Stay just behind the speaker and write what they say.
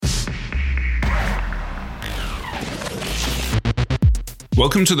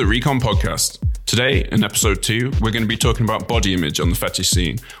Welcome to the Recon Podcast. Today, in episode 2, we're going to be talking about body image on the fetish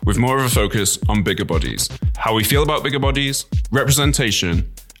scene, with more of a focus on bigger bodies, how we feel about bigger bodies,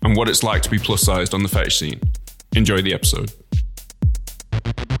 representation, and what it's like to be plus-sized on the fetish scene. Enjoy the episode.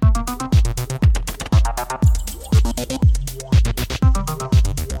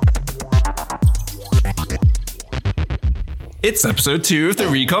 It's episode 2 of the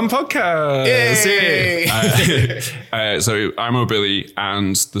Recon Podcast. Yay! So I'm O'Billy,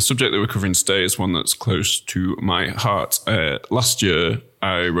 and the subject that we're covering today is one that's close to my heart. Last year,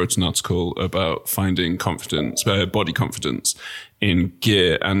 I wrote an article about finding confidence, body confidence in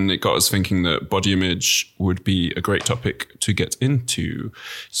gear, and it got us thinking that body image would be a great topic to get into.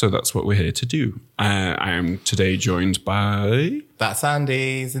 So that's what we're here to do. I am today joined by... That's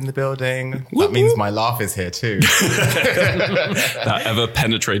Andy's in the building. That means my laugh is here too. That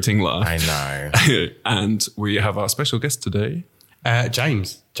ever-penetrating laugh. I know. And we have our special guest today.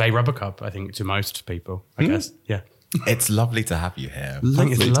 James, JRubberCub, I think, to most people, I guess. Yeah. It's lovely to have you here.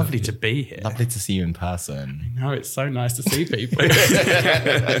 It's lovely to be here. Lovely to see you in person. No, it's so nice to see people. At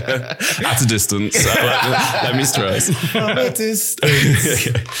a distance. Let me stress. At a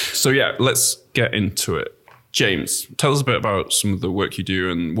distance. So yeah, let's get into it. James, tell us a bit about some of the work you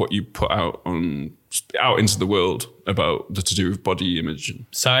do and what you put out into the world about to do with body image.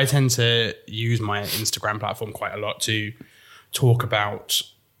 So I tend to use my Instagram platform quite a lot to talk about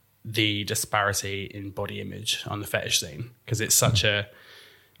the disparity in body image on the fetish scene, because it's such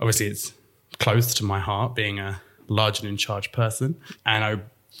obviously it's close to my heart, being a large and in charge person. And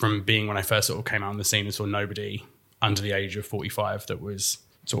from being when I first sort of came out on the scene, I saw nobody under the age of 45 that was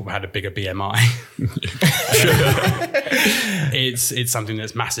sort of had a bigger BMI. It's something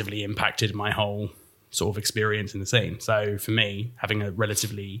that's massively impacted my whole sort of experience in the scene. So for me, having a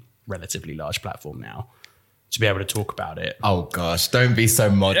relatively large platform now, to be able to talk about it. Oh gosh, don't be so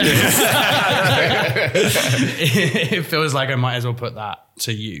modest. It feels like I might as well put that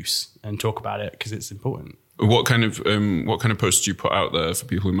to use and talk about it because it's important. What kind of posts do you put out there for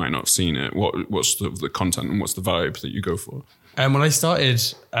people who might not have seen it? What's the content and what's the vibe that you go for? When I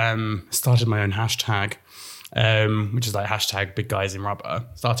started my own hashtag, which is like hashtag big guys in rubber,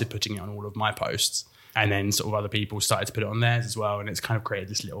 started putting it on all of my posts, and then sort of other people started to put it on theirs as well, and it's kind of created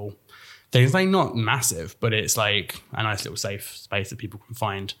this little thing. It's like not massive, but it's like a nice little safe space that people can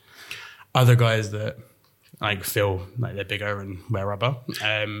find other guys that like feel like they're bigger and wear rubber.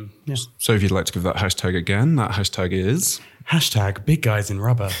 Yeah. So if you'd like to give that hashtag again, that hashtag is... Hashtag big guys in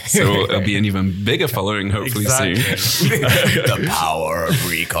rubber. So it'll be an even bigger following hopefully soon. The power of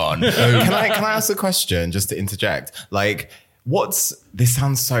Recon. Can I ask a question just to interject? Like, this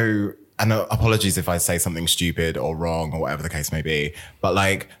sounds so... And apologies if I say something stupid or wrong or whatever the case may be, but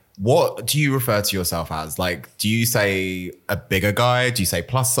like, what do you refer to yourself as? Like, do you say a bigger guy? Do you say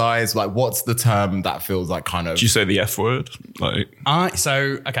plus size? Like, what's the term that feels like kind of... Do you say the F word?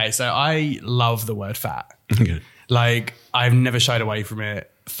 So I love the word fat. Okay. Like, I've never shied away from it.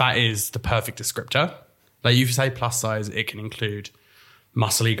 Fat is the perfect descriptor. Like, you say plus size, it can include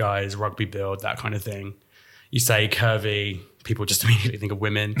muscly guys, rugby build, that kind of thing. You say curvy, people just immediately think of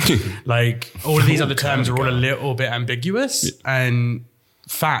women. Like, all of these other terms are all a little bit ambiguous. Yeah. And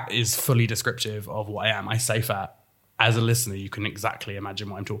fat is fully descriptive of what I am. I say fat. As a listener, you can exactly imagine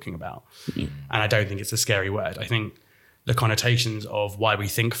what I'm talking about. Mm. And I don't think it's a scary word. I think the connotations of why we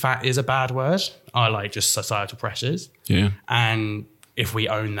think fat is a bad word are like just societal pressures. Yeah. And if we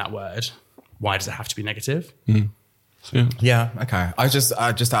own that word, why does it have to be negative? Mm. Yeah. Okay. I just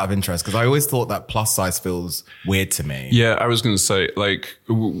out of interest, because I always thought that plus size feels weird to me. Yeah, I was going to say, like,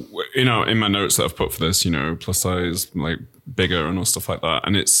 in my notes that I've put for this, plus size, like bigger and all stuff like that,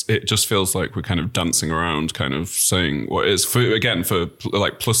 and it just feels like we're kind of dancing around, kind of saying what is for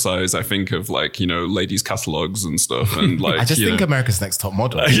like plus size. I think of like ladies' catalogs and stuff, and like I just think America's Next Top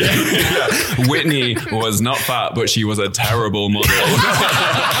Model. Yeah. Whitney was not fat, but she was a terrible model.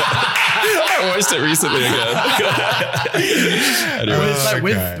 I watched it recently again. Anyway. It's like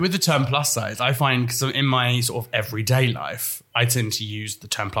with the term plus size, I find because in my sort of everyday life, I tend to use the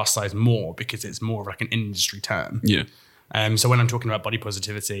term plus size more because it's more of like an industry term. Yeah. So when I'm talking about body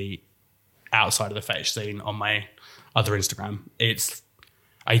positivity outside of the fetish scene on my other Instagram,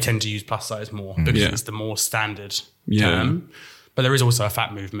 I tend to use plus size more because it's the more standard term. But there is also a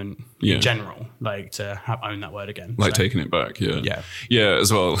fat movement in general, like to own that word again. Like taking it back, yeah. Yeah,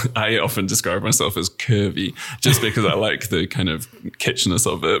 as well. I often describe myself as curvy just because I like the kind of kitschness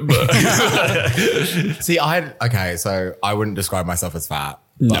of it. But See, so I wouldn't describe myself as fat.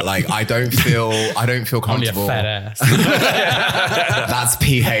 But like, I don't feel comfortable. Only a fat ass. That's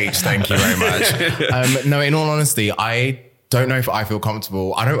PH. Thank you very much. No, in all honesty, I don't know if I feel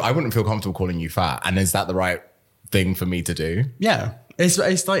comfortable. I wouldn't feel comfortable calling you fat. And is that the right thing for me to do? Yeah. It's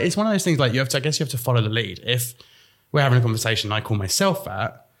like, it's one of those things like I guess you have to follow the lead. If we're having a conversation and I call myself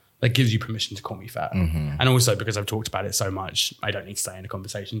fat, that gives you permission to call me fat. Mm-hmm. And also because I've talked about it so much, I don't need to stay in a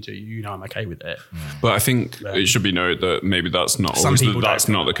conversation to you. You know I'm okay with it. But I think it should be noted that maybe that's not always that's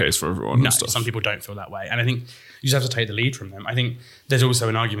not the case for everyone. No, and stuff. some people don't feel that way. And I think you just have to take the lead from them. I think there's also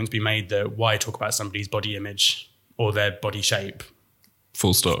an argument to be made that why talk about somebody's body image or their body shape?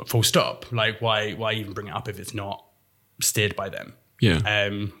 Full stop. Like why even bring it up if it's not steered by them? Yeah.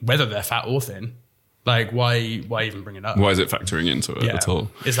 Whether they're fat or thin. Like, why even bring it up? Why is it factoring into it at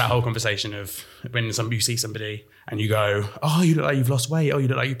all? It's that whole conversation of when you see somebody and you go, oh, you look like you've lost weight. Oh, you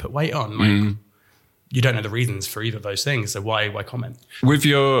look like you put weight on. Like, you don't know the reasons for either of those things. So why comment? With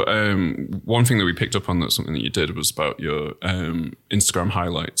your, one thing that we picked up on that's something that you did was about your Instagram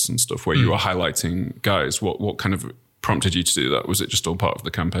highlights and stuff where you were highlighting guys. What kind of prompted you to do that? Was it just all part of the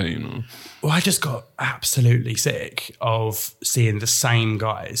campaign? Or? Well, I just got absolutely sick of seeing the same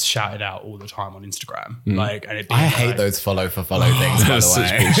guys shouted out all the time on Instagram. Like, and I hate those follow things, by the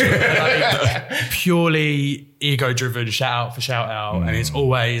way. Purely ego-driven shout out, and it's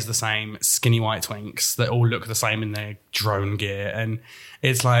always the same skinny white twinks that all look the same in their drone gear, and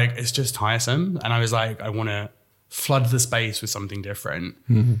it's like it's just tiresome. And I was like, I want to flood the space with something different.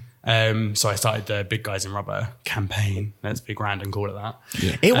 So I started the Big Guys in Rubber campaign. Let's be grand and call it that.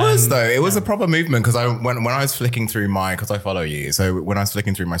 Yeah. It was though. It was a proper movement because when I was flicking through because I follow you. So when I was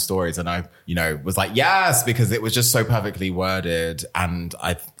flicking through my stories and I, was like, yes, because it was just so perfectly worded. And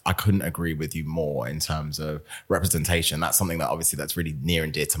I couldn't agree with you more in terms of representation. That's something that obviously that's really near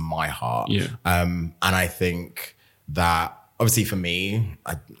and dear to my heart. Yeah. And I think that obviously for me,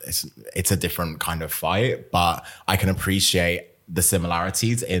 it's a different kind of fight, but I can appreciate the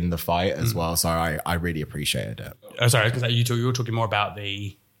similarities in the fight as well. So I really appreciated it. Oh, sorry, because you were talking more about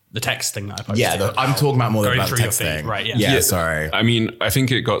the text thing that I posted. Yeah, I'm talking about more about the text thing. Right, yeah. Sorry. I mean, I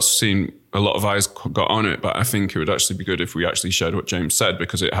think it got seen, a lot of eyes got on it, but I think it would actually be good if we actually shared what James said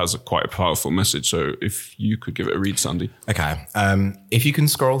because it has quite a powerful message. So if you could give it a read, Sandy. Okay. If you can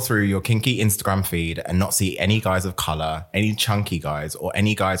scroll through your kinky Instagram feed and not see any guys of color, any chunky guys, or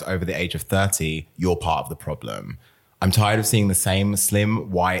any guys over the age of 30, you're part of the problem. I'm tired of seeing the same slim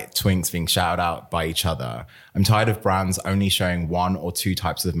white twinks being shouted out by each other. I'm tired of brands only showing one or two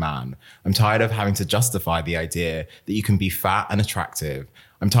types of man. I'm tired of having to justify the idea that you can be fat and attractive.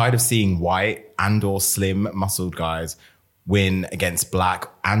 I'm tired of seeing white and or slim muscled guys win against black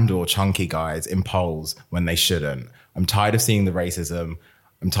and or chunky guys in polls when they shouldn't. I'm tired of seeing the racism.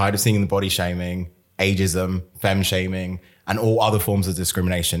 I'm tired of seeing the body shaming, ageism, femme shaming, and all other forms of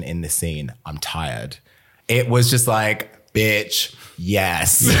discrimination in this scene. I'm tired. It was just like, bitch,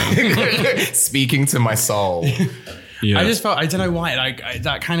 yes. Speaking to my soul. Yeah. I just felt, I don't know why,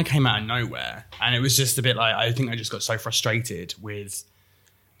 that kind of came out of nowhere. And it was just a bit like, I think I just got so frustrated with,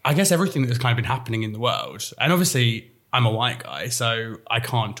 I guess, everything that's kind of been happening in the world. And obviously, I'm a white guy, so I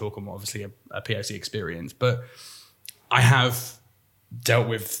can't talk on obviously a POC experience, but I have dealt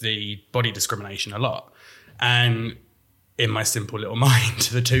with the body discrimination a lot. And in my simple little mind,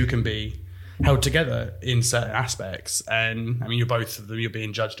 the two can be held together in certain aspects. And I mean, you're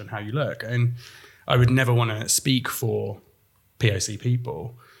being judged on how you look. And I would never want to speak for POC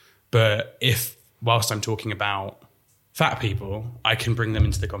people, but if whilst I'm talking about fat people, I can bring them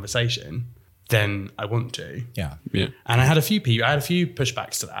into the conversation, then I want to. Yeah. And I had a few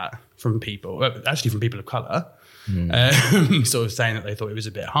pushbacks to that from people, actually from people of color, sort of saying that they thought it was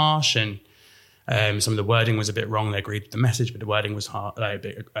a bit harsh and some of the wording was a bit wrong. They agreed with the message, but the wording was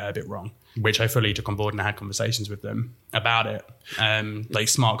a bit wrong, which I fully took on board and I had conversations with them about it, like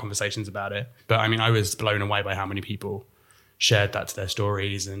smart conversations about it. But I mean, I was blown away by how many people shared that to their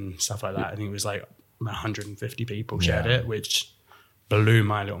stories and stuff like that. I think it was like 150 people shared it, which blew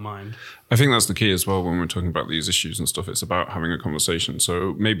my little mind. I think that's the key as well when we're talking about these issues and stuff. It's about having a conversation.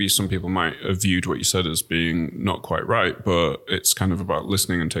 So maybe some people might have viewed what you said as being not quite right, but it's kind of about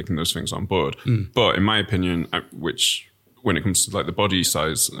listening and taking those things on board. But in my opinion, which when it comes to like the body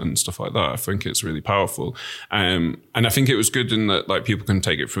size and stuff like that, I think it's really powerful. And I think it was good in that like people can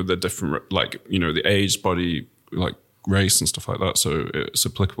take it for the different, like, the age, body, like race and stuff like that. So it's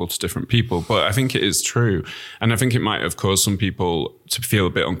applicable to different people. But I think it is true. And I think it might have caused some people to feel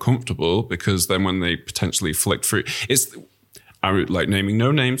a bit uncomfortable because then when they potentially flick through, I would like naming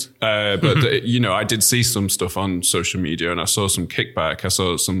no names, but I did see some stuff on social media and I saw some kickback. I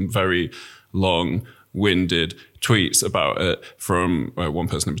saw some very long-winded tweets about it from one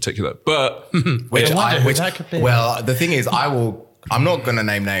person in particular. But the thing is, I'm not going to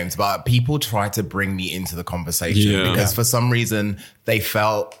name names, but people tried to bring me into the conversation because for some reason they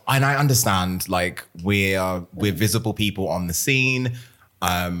felt, and I understand, like we're visible people on the scene.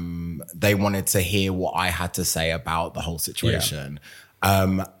 They wanted to hear what I had to say about the whole situation.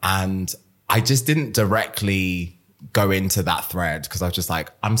 And I just didn't directly go into that thread because I was just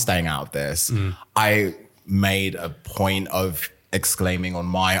like, I'm staying out of this. I made a point of exclaiming on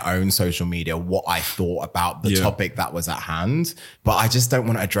my own social media what I thought about the topic that was at hand. But I just don't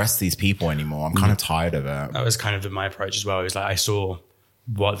want to address these people anymore. I'm kind of tired of it. That was kind of my approach as well. It was like I saw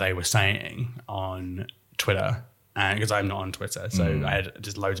what they were saying on Twitter, and because I'm not on Twitter, so I had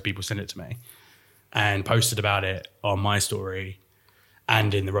just loads of people send it to me and posted about it on my story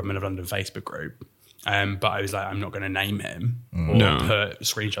and in the Rubbermen of London Facebook group. But I was like, I'm not going to name him or put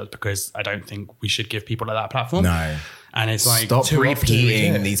screenshots because I don't think we should give people like that platform. No. And it's like, stop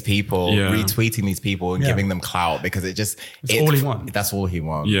repeating these people, retweeting these people and giving them clout because it's all he wants. That's all he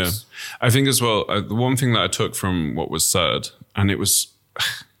wants. Yeah. I think as well, the one thing that I took from what was said, and it was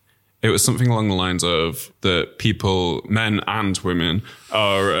something along the lines of that people, men and women,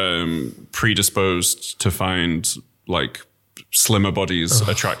 are predisposed to find like slimmer bodies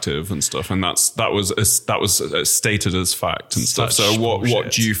attractive and stuff, and that was stated as fact and stuff. So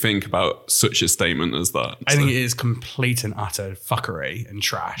what do you think about such a statement as that? I think it is complete and utter fuckery and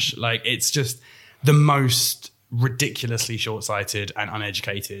trash. Like, it's just the most ridiculously short-sighted and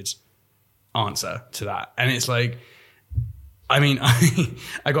uneducated answer to that. And it's like, I mean,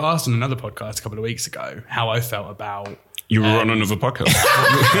 I got asked on another podcast a couple of weeks ago how I felt about... You were on another podcast.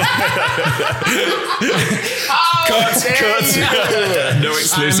 Cut. No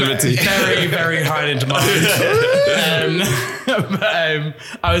exclusivity. Very, very high in demand.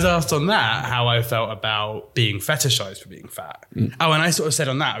 I was asked on that how I felt about being fetishized for being fat. Oh, and I sort of said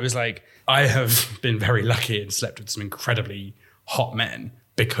on that, I was like, I have been very lucky and slept with some incredibly hot men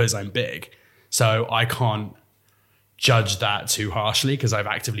because I'm big. So I can't judge that too harshly because I've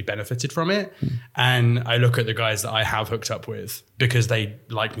actively benefited from it. And I look at the guys that I have hooked up with because they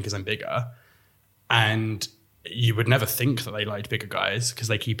like me because I'm bigger. And you would never think that they liked bigger guys because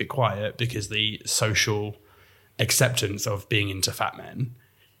they keep it quiet because the social acceptance of being into fat men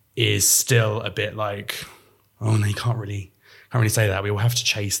is still a bit like, oh no, you can't really say that. We all have to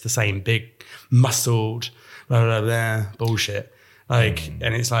chase the same big muscled blah, blah, blah, bullshit. Like,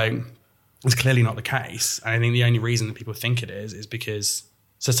 and it's like, it's clearly not the case. And I think the only reason that people think it is because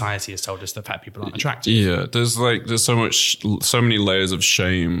society has told us that fat people aren't attractive. Yeah, there's so many layers of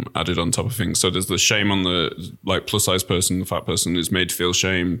shame added on top of things. So there's the shame on the like plus size person, the fat person is made to feel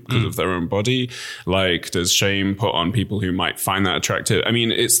shame because of their own body. Like there's shame put on people who might find that attractive. I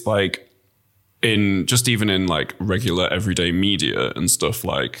mean, it's like even in like regular everyday media and stuff,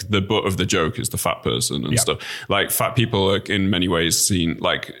 like the butt of the joke is the fat person and stuff. Like fat people are in many ways seen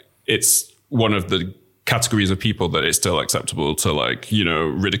like it's one of the categories of people that it's still acceptable to like, you know,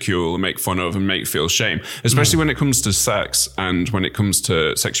 ridicule and make fun of and make feel shame, especially when it comes to sex and when it comes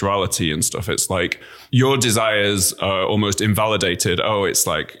to sexuality and stuff. It's like your desires are almost invalidated. Oh, it's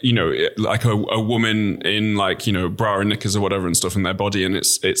like, you know, like a woman in like, you know, bra and knickers or whatever and stuff in their body. And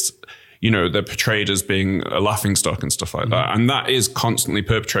it's, you know, they're portrayed as being a laughingstock and stuff like that. And that is constantly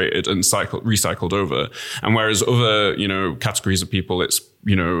perpetrated and recycled over. And whereas other, you know, categories of people, it's,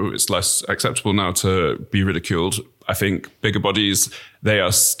 you know, it's less acceptable now to be ridiculed. I think bigger bodies, they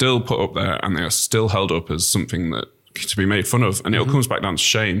are still put up there and they are still held up as something that to be made fun of. And it all comes back down to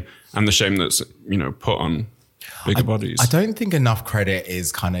shame and the shame that's, you know, put on bigger bodies. I don't think enough credit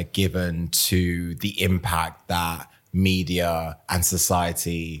is kind of given to the impact that media and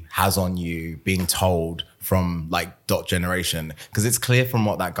society has on you being told from like dot generation, because it's clear from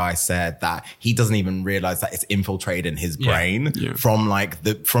what that guy said that he doesn't even realize that it's infiltrated in his brain from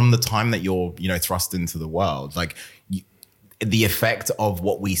the time that you're, you know, thrust into the world. Like the effect of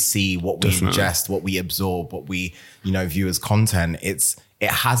what we see, what we ingest, what we absorb, what we, you know, view as content, it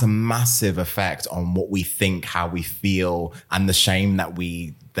has a massive effect on what we think, how we feel, and the shame that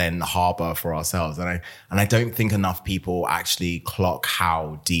we then harbor for ourselves. And I don't think enough people actually clock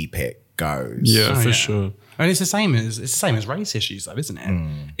how deep it goes. Yeah, for sure. And it's the same as race issues though, isn't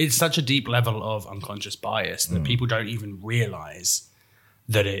it? It's such a deep level of unconscious bias that people don't even realize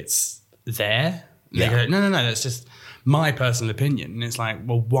that it's there. They go, no, that's just my personal opinion. And it's like,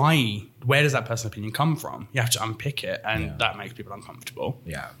 well, why? Where does that personal opinion come from? You have to unpick it, and that makes people uncomfortable.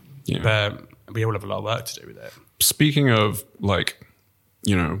 Yeah. But we all have a lot of work to do with it. Speaking of like,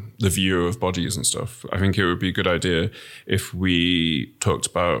 you know, the view of bodies and stuff, I think it would be a good idea if we talked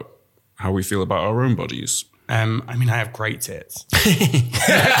about how we feel about our own bodies. I mean, I have great tits.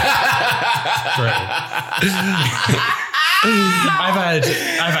 I've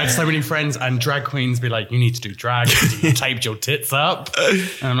had so many friends and drag queens be like, you need to do drag because you taped your tits up.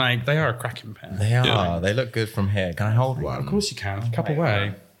 And I'm like, they are a cracking pair. They are. Yeah. They look good from here. Can I hold one? Of course you can. Cup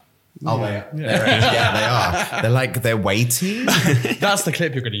away. Oh, yeah. They are. They're weighty. That's the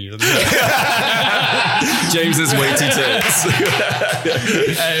clip you're going to use. James's weighty tits.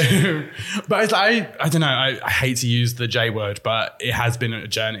 But it's like, I don't know. I hate to use the J word, but it has been a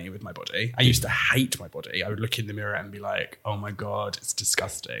journey with my body. I used to hate my body. I would look in the mirror and be like, oh my God, it's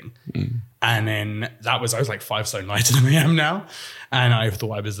disgusting. And then I was like 5 stone lighter than I am now. And I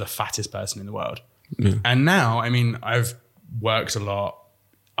thought I was the fattest person in the world. And now, I mean, I've worked a lot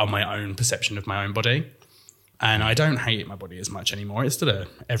on my own perception of my own body. And I don't hate my body as much anymore. It's still a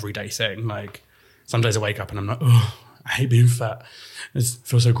everyday thing. Like some days I wake up and I'm like, oh, I hate being fat. It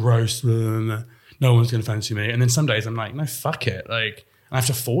feels so gross. No one's going to fancy me. And then some days I'm like, no, fuck it. Like I have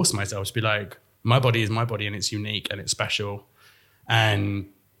to force myself to be like, my body is my body and it's unique and it's special. And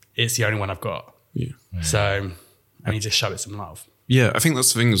it's the only one I've got. Yeah. So I need to show it some love. Yeah, I think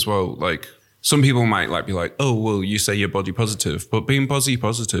that's the thing as well. Like some people might be like, oh, well, you say you're body positive, but being body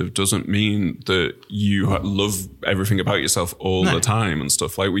positive doesn't mean that you love everything about yourself all the time and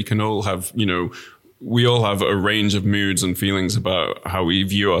stuff. Like we can all have, we all have a range of moods and feelings about how we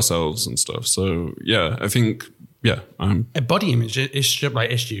view ourselves and stuff. So yeah, I think, body image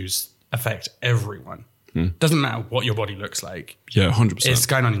issues affect everyone. Doesn't matter what your body looks like. Yeah, 100%. It's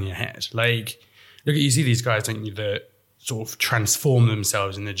going on in your head. Like, look, you see these guys, don't you, that sort of transform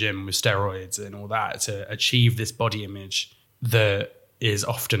themselves in the gym with steroids and all that to achieve this body image that is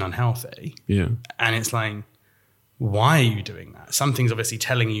often unhealthy. Yeah. And it's like, why are you doing that? Something's obviously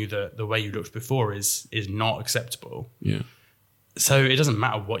telling you that the way you looked before is not acceptable. Yeah. So it doesn't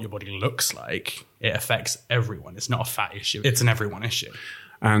matter what your body looks like. It affects everyone. It's not a fat issue. It's an everyone issue.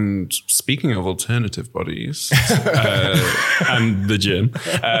 And speaking of alternative bodies and the gym,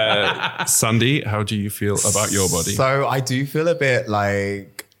 Sandy, how do you feel about your body? So I do feel a bit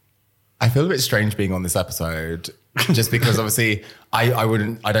strange being on this episode, just because obviously I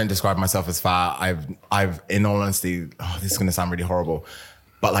don't describe myself as fat. I've in all honesty, this is going to sound really horrible,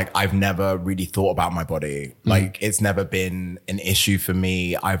 but like I've never really thought about my body. Like it's never been an issue for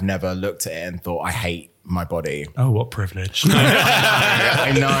me. I've never looked at it and thought I hate my body. Oh, what privilege.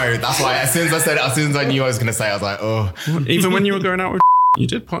 I know. That's why as soon as I knew I was going to say, I was like, oh. Even when you were going out with you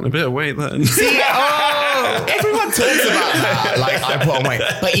did put on a bit of weight then. See, everyone talks about that. Like I put on weight.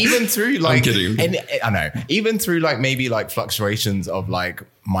 But even through like, I'm kidding. I know, even through like maybe like fluctuations of like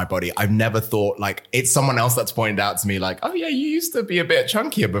my body, I've never thought like it's someone else that's pointed out to me like, oh yeah, you used to be a bit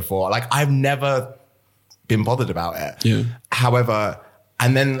chunkier before. Like I've never been bothered about it. Yeah. However,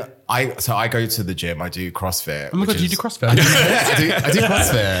 and then I go to the gym. I do CrossFit. Oh my God, you do CrossFit? I do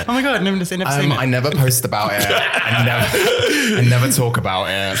CrossFit. Oh my God, I've never seen it. I never post about it. I never talk about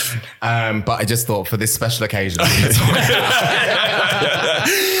it. But I just thought for this special occasion, I'm going to talk about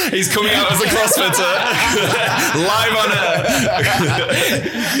it. He's coming out as a CrossFitter live on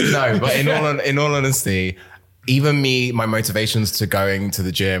air. No, but in all honesty, even me, my motivations to going to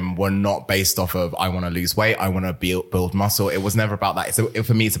the gym were not based off of I want to lose weight, I want to build muscle. It was never about that. So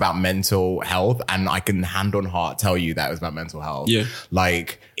for me, it's about mental health, and I can hand on heart tell you that it was about mental health. Yeah,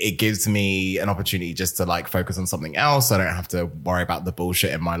 like it gives me an opportunity just to like focus on something else. I don't have to worry about the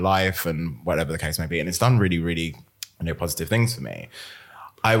bullshit in my life and whatever the case may be. And it's done really, really positive things for me.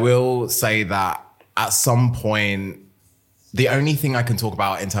 I will say that at some point, the only thing I can talk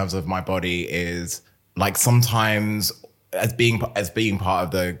about in terms of my body is like sometimes as being part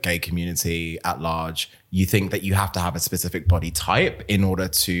of the gay community at large, you think that you have to have a specific body type in order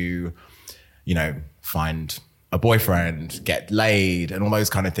to, find a boyfriend, get laid and all those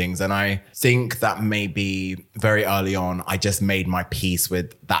kind of things. And I think that maybe very early on, I just made my peace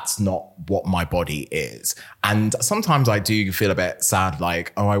with that's not what my body is. And sometimes I do feel a bit sad,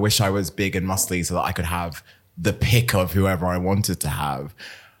 like, oh, I wish I was big and muscly so that I could have the pick of whoever I wanted to have.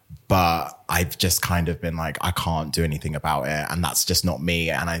 But I've just kind of been like, I can't do anything about it. And that's just not me.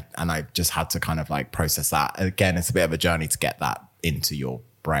 And I just had to kind of like process that. Again, it's a bit of a journey to get that into your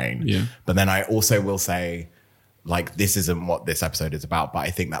brain. Yeah. But then I also will say, like, this isn't what this episode is about, but I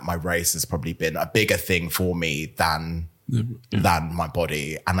think that my race has probably been a bigger thing for me than my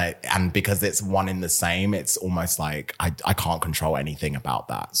body. And because it's one in the same, it's almost like I can't control anything about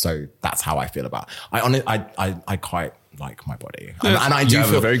that. So that's how I feel about it. I quite like my body. And I do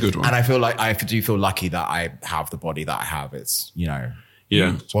feel a very good one. And I feel like I do feel lucky that I have the body that I have. It's,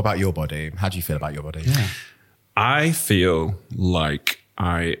 Yeah. So what about your body? How do you feel about your body? I feel like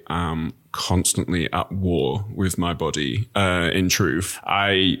I am constantly at war with my body. In truth,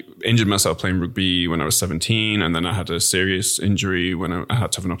 I injured myself playing rugby when I was 17, and then I had a serious injury when I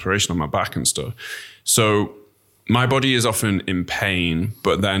had to have an operation on my back and stuff. So my body is often in pain,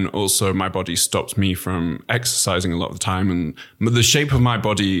 but then also my body stops me from exercising a lot of the time. And the shape of my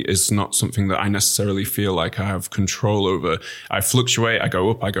body is not something that I necessarily feel like I have control over. I fluctuate, I go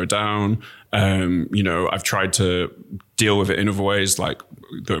up, I go down. I've tried to deal with it in other ways, like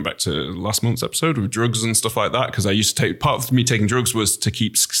going back to last month's episode with drugs and stuff like that. Because I used to take, part of me taking drugs was to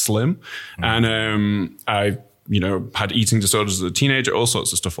keep slim. And I had eating disorders as a teenager, all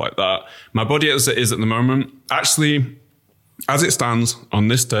sorts of stuff like that. My body as it is at the moment, actually, as it stands on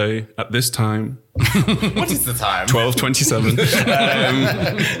this day, at this time. What is the time?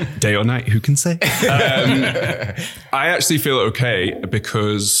 12:27. Day or night, who can say? I actually feel okay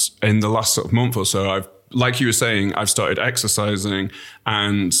because in the last sort of month or so, like you were saying, I've started exercising,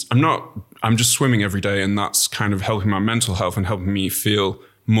 and I'm just swimming every day, and that's kind of helping my mental health and helping me feel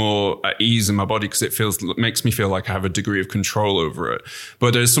more at ease in my body, because it makes me feel like I have a degree of control over it.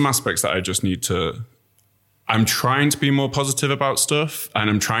 But there's some aspects that I just need to, I'm trying to be more positive about stuff, and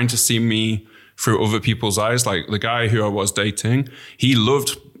I'm trying to see me through other people's eyes. Like the guy who I was dating, he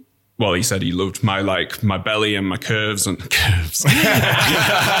said he loved my belly and my curves and curves.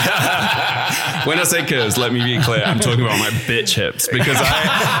 When I say curves, let me be clear, I'm talking about my bitch hips, because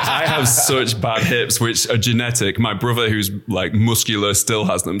I have such bad hips, which are genetic. My brother, who's like muscular, still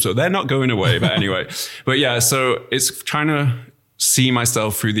has them. So they're not going away. But anyway, so it's trying to see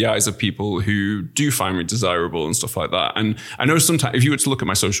myself through the eyes of people who do find me desirable and stuff like that. And I know sometimes if you were to look at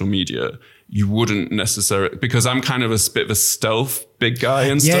my social media, you wouldn't necessarily, because I'm kind of a bit of a stealth big guy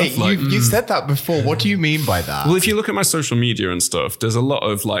and stuff. Yeah, you said that before. What do you mean by that? Well, if you look at my social media and stuff, there's a lot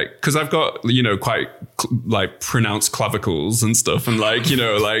of because I've got, quite pronounced clavicles and stuff. And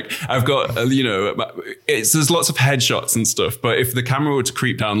I've got, there's lots of headshots and stuff. But if the camera were to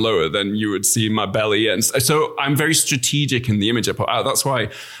creep down lower, then you would see my belly. And so I'm very strategic in the image I put out. That's why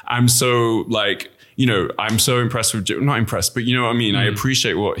I'm so I'm so impressed with, not impressed, but you know what I mean? I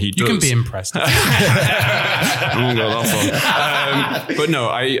appreciate what he does. You can be impressed. I won't go that far. But no,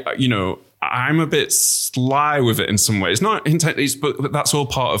 I'm a bit sly with it in some ways. Not intently, but that's all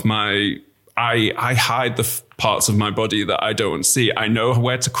part of I hide the parts of my body that I don't see. I know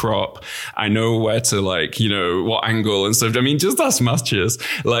where to crop. I know where to what angle and stuff. I mean, just ask Matches.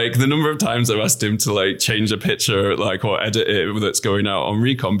 The number of times I've asked him to change a picture, or edit it that's going out on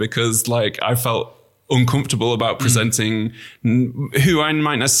Recon, because I felt uncomfortable about presenting who I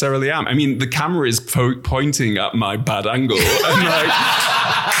might necessarily am. I mean, the camera is pointing at my bad angle.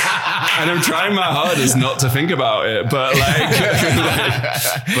 And I'm trying my hardest not to think about it, but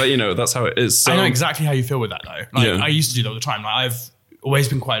that's how it is. So, I know exactly how you feel with that though. I used to do that all the time. I've always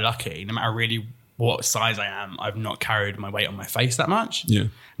been quite lucky, no matter really what size I am, I've not carried my weight on my face that much. Yeah.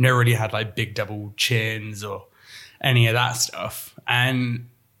 Never really had big double chins or any of that stuff. And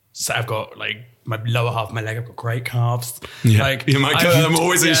so I've got my lower half of my leg, I've got great calves. Yeah. I'm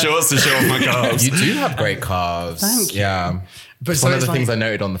always in shorts to show off my calves. You do have great calves. Thank you. Yeah. But one of the things I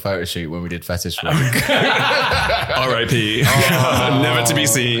noted on the photo shoot when we did Fetish. R.I.P. Never to be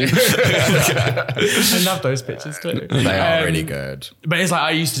seen. I love those pictures too. They are really good. But it's I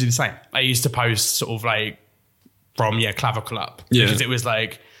used to do the same. I used to post sort of from clavicle up. Yeah. Because it was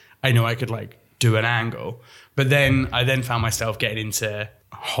I know I could do an angle. But then I found myself getting into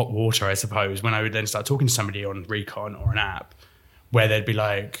hot water, I suppose, when I would then start talking to somebody on Recon or an app, where they'd be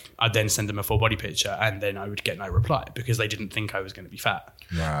I'd then send them a full body picture and then I would get no reply because they didn't think I was going to be fat.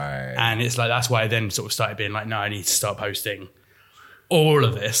 Right. And it's that's why I then sort of started being no, I need to start posting all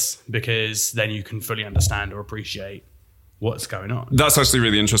of this, because then you can fully understand or appreciate what's going on. That's actually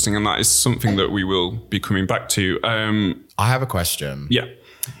really interesting, and that is something that we will be coming back to. I have a question. Yeah.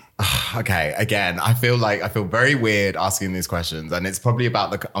 Okay, again, I feel very weird asking these questions, and it's probably about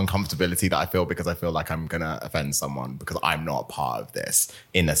the uncomfortability that I feel because I feel like I'm gonna offend someone because I'm not part of this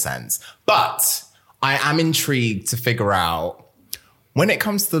in a sense. But I am intrigued to figure out, when it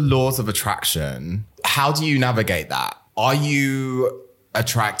comes to the laws of attraction, how do you navigate that? Are you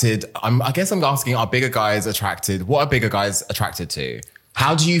attracted? I guess I'm asking, are bigger guys attracted? What are bigger guys attracted to?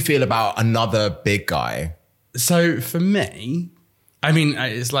 How do you feel about another big guy? So for me, I mean,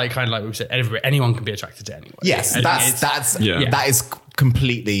 it's kind of we said, anyone can be attracted to anyone. Yes, that is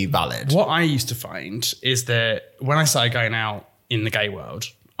completely valid. What I used to find is that when I started going out in the gay world,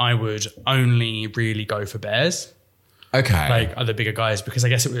 I would only really go for bears. Okay. Other bigger guys, because I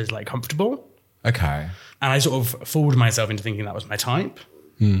guess it was comfortable. Okay. And I sort of fooled myself into thinking that was my type.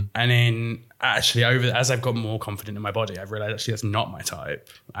 And then actually as I've got more confident in my body, I've realized actually that's not my type.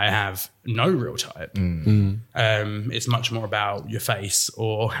 I have no real type. It's much more about your face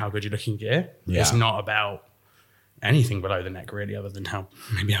or how good you're looking gear. Yeah. It's not about anything below the neck really, other than how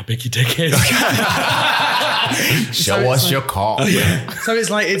big your dick is. Show us your cock. So it's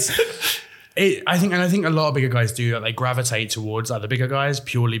like, I think a lot of bigger guys do that. They gravitate towards other bigger guys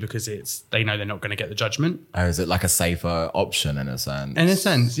purely because they know they're not going to get the judgment. Oh, is it like a safer option in a sense? In a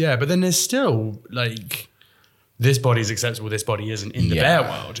sense, yeah. But then there's still like, this body's acceptable, this body isn't in the bear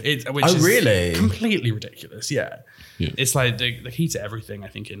world. Which is really? Completely ridiculous. Yeah. It's like the key to everything, I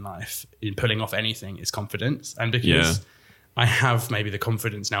think, in life, in pulling off anything, is confidence. And because I have maybe the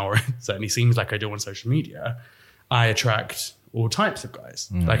confidence now, or it certainly seems like I do on social media, I attract all types of guys.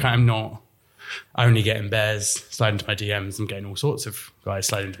 Like, I'm not only getting bears slide into my DMs, I'm getting all sorts of guys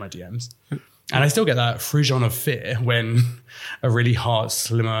slide into my DMs. And I still get that frisson of fear when a really hot,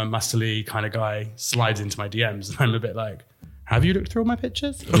 slimmer, muscly kind of guy slides into my DMs. And I'm a bit like, have you looked through all my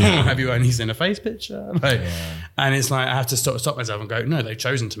pictures? Or have you only seen a face picture? And it's like, I have to stop myself and go, no, they've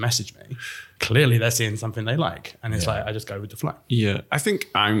chosen to message me. Clearly they're seeing something they like. And it's like, I just go with the flow. Yeah, I think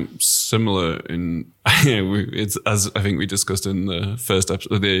I'm similar in, it's as I think we discussed in the first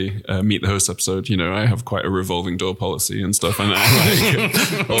episode, the Meet the Host episode, I have quite a revolving door policy and stuff. And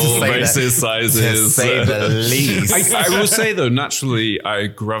I like all races, sizes. To say the least. I will say though, naturally I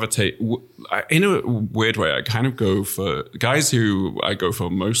gravitate, in a weird way, I kind of go for, guys who I go for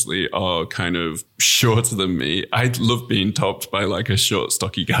mostly are kind of shorter than me. I love being topped by like a short,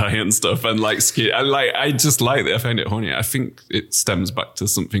 stocky guy and stuff. And like, I just like that. I find it horny. I think it stems back to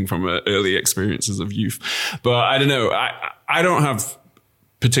something from early experiences of youth. But I don't know. I don't have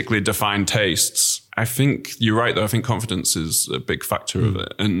particularly defined tastes. I think you're right, though. I think confidence is a big factor of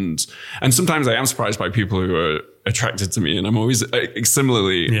it. And sometimes I am surprised by people who are attracted to me. And I'm always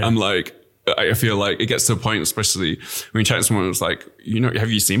similarly, I'm like, I feel like it gets to a point, especially when you chat to someone who's like,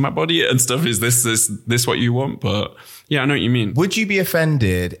 have you seen my body and stuff? Is this what you want? But yeah, I know what you mean. Would you be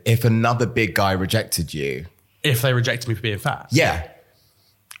offended if another big guy rejected you? If they rejected me for being fat? Yeah.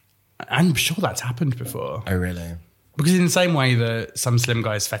 I'm sure that's happened before. Oh, really? Because in the same way that some slim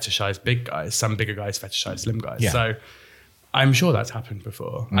guys fetishize big guys, some bigger guys fetishize slim guys. Yeah. So I'm sure that's happened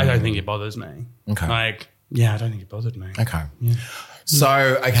before. I don't think it bothers me. Okay. I don't think it bothered me. Okay. Yeah. So,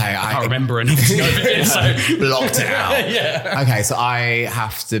 okay. I can't remember anything over it, so blocked it out. Yeah. Okay, so I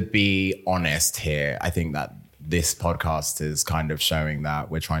have to be honest here. I think that this podcast is kind of showing that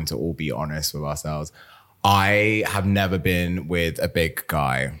we're trying to all be honest with ourselves. I have never been with a big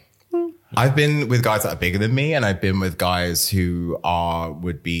guy. I've been with guys that are bigger than me, and I've been with guys who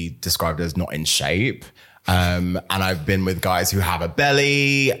would be described as not in shape. And I've been with guys who have a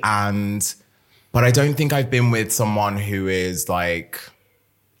belly, but I don't think I've been with someone who is like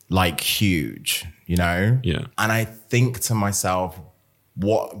huge, Yeah. And I think to myself,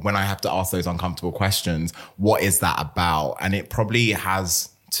 when I have to ask those uncomfortable questions, what is that about? And it probably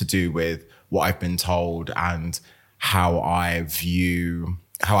has to do with what I've been told and how I view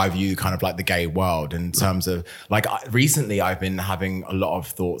kind of like the gay world in terms of like, recently I've been having a lot of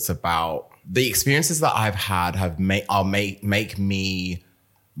thoughts about the experiences that I've had make me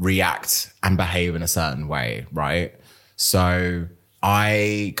react and behave in a certain way, right? So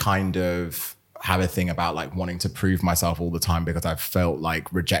I kind of have a thing about like wanting to prove myself all the time because I've felt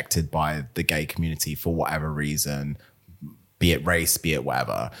like rejected by the gay community for whatever reason, be it race, be it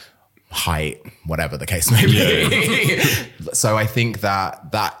whatever, height, whatever the case may be. So I think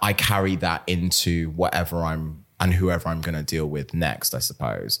that I carry that into whoever I'm going to deal with next, I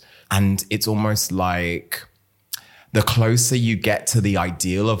suppose. And it's almost like the closer you get to the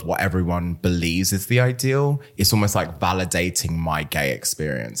ideal of what everyone believes is the ideal, it's almost like validating my gay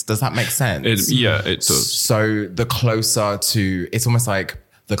experience. Does that make sense? It does. So it's almost like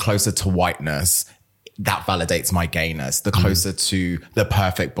the closer to whiteness, that validates my gayness. The closer to the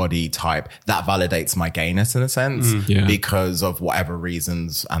perfect body type, that validates my gayness in a sense because of whatever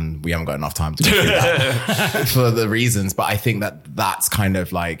reasons. And we haven't got enough time to go through that for the reasons. But I think that that's kind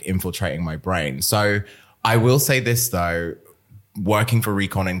of like infiltrating my brain. So I will say this though, working for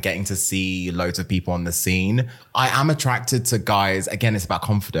Recon and getting to see loads of people on the scene, I am attracted to guys. Again, it's about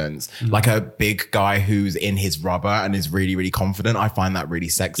confidence. Like a big guy who's in his rubber and is really, really confident. I find that really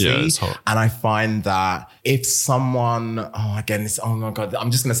sexy. Yeah, it's hot. And I find that if someone, oh my God, I'm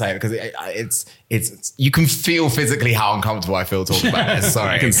just going to say it because it's, you can feel physically how uncomfortable I feel talking about this.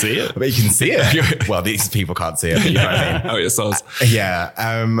 Sorry. I can see it. But you can see it. Well, these people can't see it, but you know what I mean? Oh, yeah, so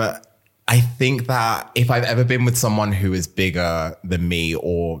Yeah. I think that if I've ever been with someone who is bigger than me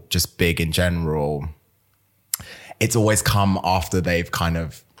or just big in general, it's always come after they've kind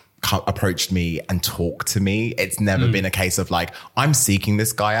of approached me and talked to me. It's never been a case of like, I'm seeking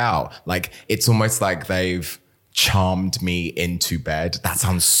this guy out. Like, it's almost like they've charmed me into bed. That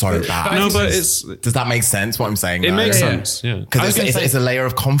sounds so bad. No, but does that make sense what I'm saying? It makes sense. Yeah. Because it's a layer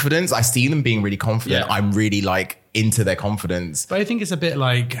of confidence. I see them being really confident. Yeah. I'm really like into their confidence. But I think it's a bit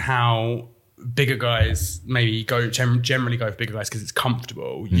like how bigger guys maybe generally go for bigger guys because it's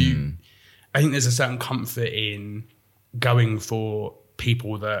comfortable. I think there's a certain comfort in going for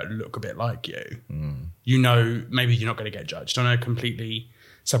people that look a bit like you. You know, maybe you're not going to get judged on a completely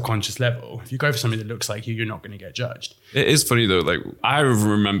subconscious level. If you go for somebody that looks like you, you're not going to get judged. It is funny though, like I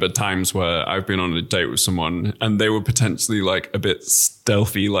remember times where I've been on a date with someone and they were potentially like a bit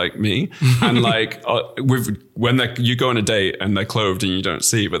stealthy like me. And like you go on a date and they're clothed and you don't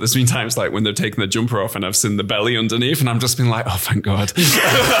see, but there's been times like when they're taking the jumper off and I've seen the belly underneath and I'm just been like, oh, thank God.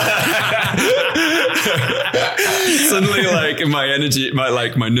 Suddenly like my energy,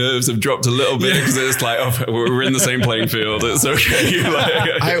 my nerves have dropped a little bit because it's like, oh, we're in the same playing field. It's okay.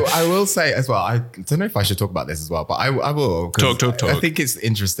 Like, I will say as well, I don't know if I should talk about this as well, but I will. Talk. I think it's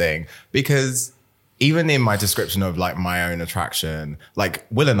interesting because even in my description of like my own attraction, like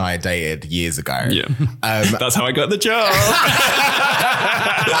Will and I dated years ago. Yeah. That's how I got the job.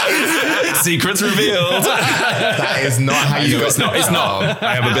 Secrets revealed. That is not how you got it's not.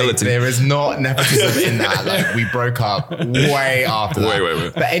 I have ability. There is not nepotism in that. Like we broke up way after that.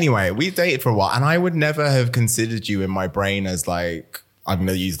 Wait. But anyway, we dated for a while and I would never have considered you in my brain as like, I'm going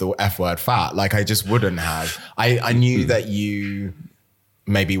to use the F word, fat. Like I just wouldn't have. I knew that you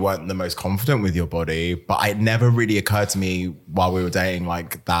maybe weren't the most confident with your body, but it never really occurred to me while we were dating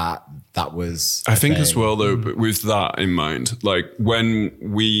like that was I think as well though, but with that in mind, like when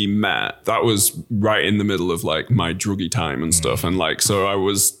we met, that was right in the middle of like my druggy time and stuff. And like, so I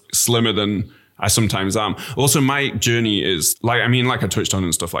was slimmer than I sometimes am. Also, my journey is like, I mean, like I touched on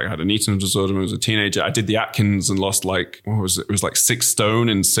and stuff, like I had an eating disorder when I was a teenager. I did the Atkins and lost like, what was it? It was like 6 stone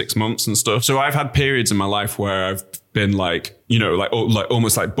in 6 months and stuff. So I've had periods in my life where I've been like, you know, like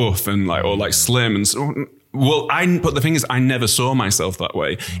almost like buff and like, or like slim and so. Well, but the thing is, I never saw myself that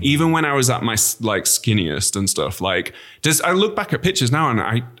way. Even when I was at my like skinniest and stuff, like I look back at pictures now and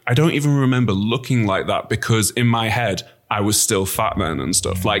I don't even remember looking like that because in my head, I was still fat then and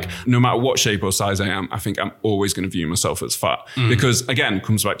stuff. Like no matter what shape or size I am, I think I'm always going to view myself as fat because again, it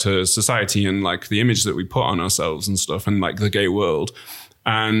comes back to society and like the image that we put on ourselves and stuff and like the gay world.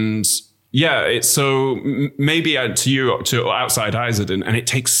 And yeah, it's so maybe to outside eyes it didn't. And it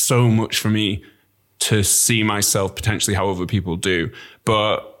takes so much for me to see myself potentially how other people do.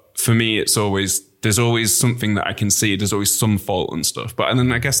 But for me, there's always something that I can see. There's always some fault and stuff. And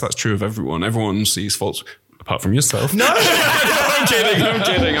then I guess that's true of everyone. Everyone sees faults apart from yourself. No, I'm kidding.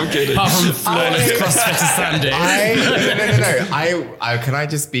 Apart from flawless CrossFitter Sandy. No. I can I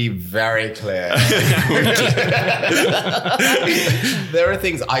just be very clear? There are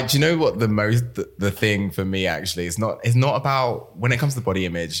things. Do you know what the thing for me actually is not about when it comes to body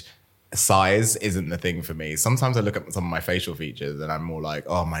image. Size isn't the thing for me. Sometimes I look at some of my facial features and I'm more like,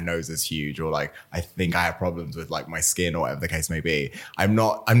 oh, my nose is huge, or like I think I have problems with like my skin or whatever the case may be. I'm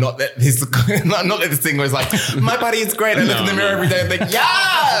not this thing where it's like my body is great. I look in the mirror every day and think,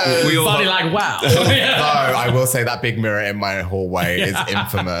 yeah, we all body like wow. Though I will say that big mirror in my hallway is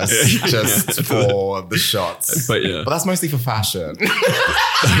infamous just for the shots. But that's mostly for fashion.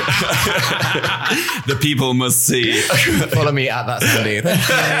 The people must see. Follow me at that Sandy.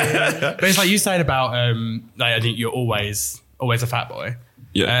 But it's like you said about, like, I think you're always a fat boy.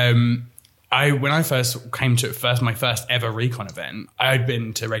 Yeah. When I first came to my first ever recon event, I had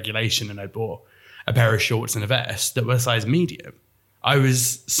been to regulation and I bought a pair of shorts and a vest that were size medium. I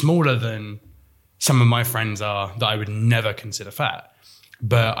was smaller than some of my friends are that I would never consider fat.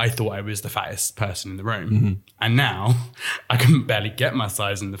 But I thought I was the fattest person in the room. Mm-hmm. And now I can barely get my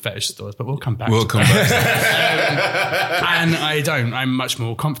size in the fetish stores, but we'll come back to that. And I don't. I'm much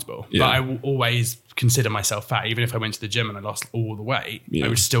more comfortable. Yeah. But I will always consider myself fat. Even if I went to the gym and I lost all the weight, I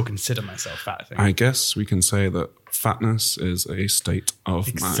would still consider myself fat, I think. I guess we can say that fatness is a state of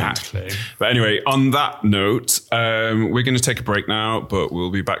mind. Exactly. But anyway, on that note, we're going to take a break now, but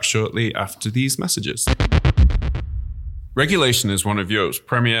we'll be back shortly after these messages. Regulation is one of Europe's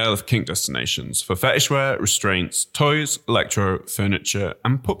premier kink destinations for fetish wear, restraints, toys, electro, furniture,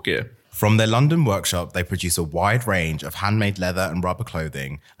 and pub gear. From their London workshop, they produce a wide range of handmade leather and rubber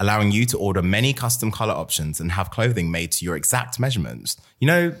clothing, allowing you to order many custom color options and have clothing made to your exact measurements. You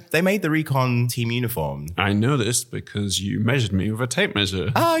know, they made the Recon team uniform. I know this because you measured me with a tape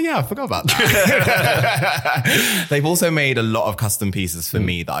measure. Oh, yeah, I forgot about that. They've also made a lot of custom pieces for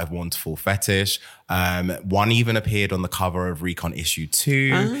me that I've worn to full fetish. One even appeared on the cover of Recon issue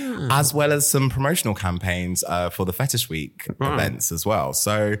 2, as well as some promotional campaigns for the Fetish Week events as well.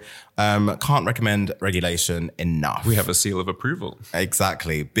 So can't recommend Regulation enough. We have a seal of approval.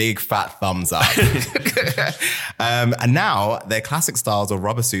 Exactly. Big fat thumbs up. And now their classic styles of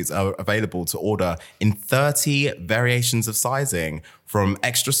rubber suits are available to order in 30 variations of sizing. From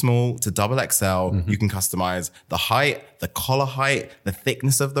extra small to double XL, you can customize the height, the collar height, the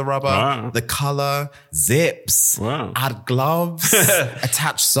thickness of the rubber, the color, zips, add gloves,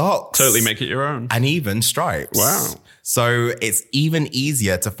 attach socks. Totally make it your own. And even stripes. Wow. So it's even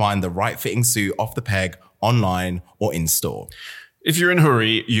easier to find the right fitting suit off the peg online or in store. If you're in a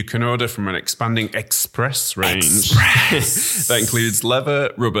hurry, you can order from an expanding express range that includes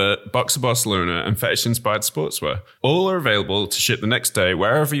leather, rubber, Boxer Barcelona, and fetish-inspired sportswear. All are available to ship the next day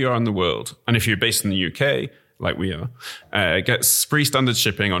wherever you are in the world. And if you're based in the UK, like we are, get free standard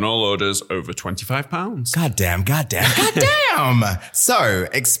shipping on all orders over £25. Goddamn. So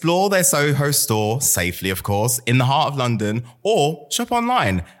explore their Soho store, safely of course, in the heart of London, or shop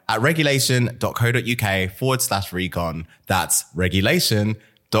online at regulation.co.uk/recon. That's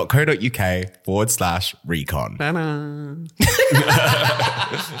regulation.co.uk/recon.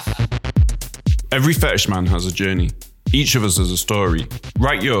 Every fetish man has a journey. Each of us has a story.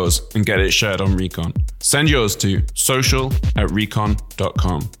 Write yours and get it shared on Recon. Send yours to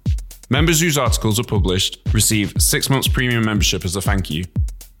social@recon.com. Members whose articles are published receive 6 months premium membership as a thank you.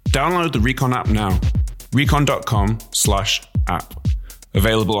 Download the Recon app now. recon.com/app.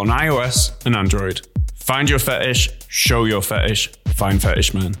 Available on iOS and Android. Find your fetish, show your fetish, find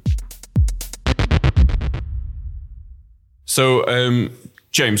fetish man. So,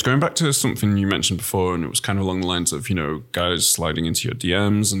 James, going back to something you mentioned before, and it was kind of along the lines of, guys sliding into your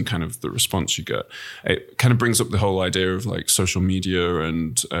DMs and kind of the response you get. It kind of brings up the whole idea of like social media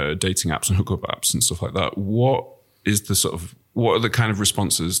and dating apps and hookup apps and stuff like that. What are the kind of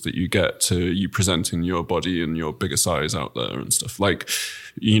responses that you get to you presenting your body and your bigger size out there and stuff? Like,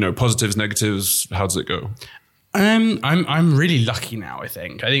 positives, negatives, how does it go? I'm really lucky now, I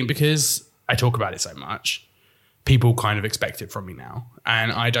think. because I talk about it so much, people kind of expect it from me now.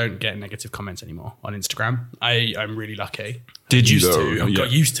 And I don't get negative comments anymore on Instagram. I'm really lucky. Did you though? I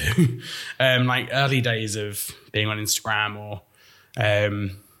got used to. Like early days of being on Instagram or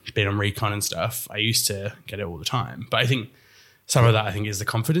being on Recon and stuff, I used to get it all the time. But I think some of that, is the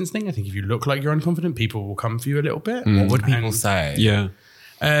confidence thing. I think if you look like you're unconfident, people will come for you a little bit. What would people say? Yeah.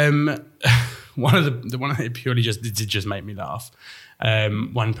 One of it purely did just make me laugh.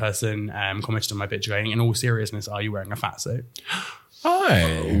 One person commented on my picture going, "In all seriousness, are you wearing a fat suit?" Oh, wow.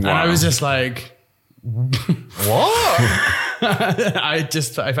 And I was just like, what? I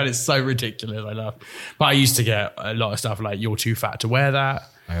found it so ridiculous. I laughed. But I used to get a lot of stuff like, "You're too fat to wear that."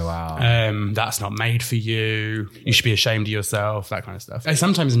 Oh, wow. That's not made for you. You should be ashamed of yourself, that kind of stuff. I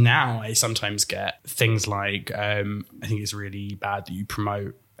sometimes get things like, I think it's really bad that you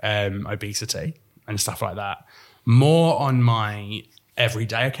promote obesity and stuff like that. More on my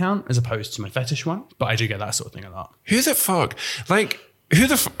everyday account as opposed to my fetish one. But I do get that sort of thing a lot. Who the fuck? Like,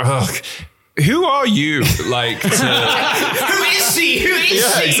 who are you? Like, Who is she? Who is she?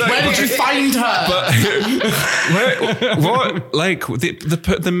 Exactly. Where did you find her? What? Like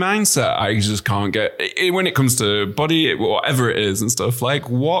the mindset I just can't get when it comes to body, whatever it is and stuff. Like,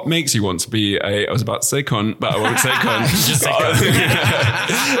 what makes you want to be I was about to say cunt, but I won't say cunt. Just say cunt.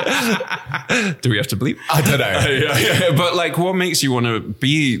 Do we have to bleep? I don't know. Yeah. But like, what makes you want to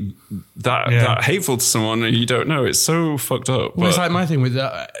be that hateful to someone and you don't know? It's so fucked up. Well, it's like my thing with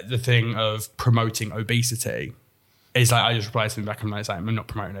the thing of promoting obesity is like, I just reply to them back and like, I'm not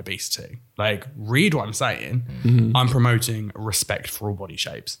promoting obesity. Like, read what I'm saying. Mm-hmm. I'm promoting respect for all body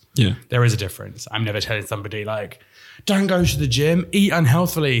shapes. Yeah. There is a difference. I'm never telling somebody like, don't go to the gym, eat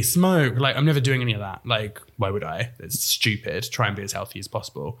unhealthily, smoke. Like, I'm never doing any of that. Like, why would I? It's stupid. Try and be as healthy as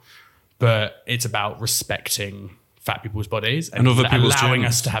possible. But it's about respecting fat people's bodies and other people's allowing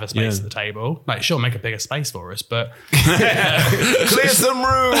journeys. us to have a space at the table. Like, sure, make a bigger space for us, but Clear some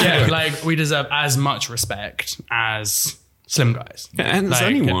room. yeah, like, we deserve as much respect as slim guys. and like, as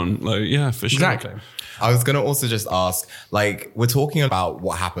anyone, like, yeah, for sure. Exactly. I was going to also just ask, like, we're talking about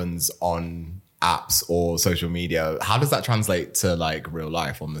what happens on apps or social media. How does that translate to like real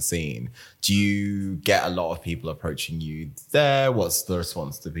life on the scene? Do you get a lot of people approaching you there? What's the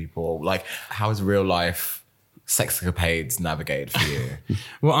response to people? Like, how is real life sexcapades navigated for you?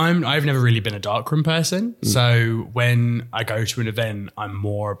 Well, I've never really been a darkroom person. So when I go to an event, I'm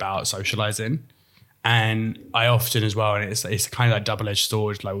more about socializing. And I often as well, and it's kind of like double-edged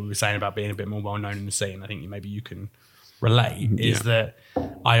sword, like we were saying about being a bit more well-known in the scene. I think maybe you can relate is that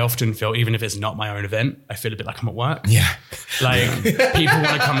I often feel, even if it's not my own event, I feel a bit like I'm at work. Yeah. Like people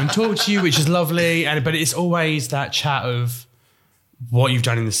want to come and talk to you, which is lovely. But it's always that chat of what you've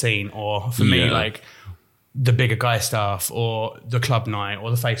done in the scene, or for me, like the bigger guy stuff, or the club night, or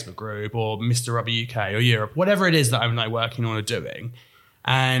the Facebook group, or Mr. Rubber UK or Europe, whatever it is that I'm like working on or doing,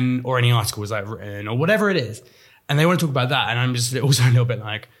 or any articles I've written or whatever it is. And they want to talk about that. And I'm just also a little bit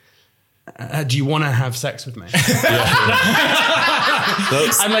like, do you want to have sex with me?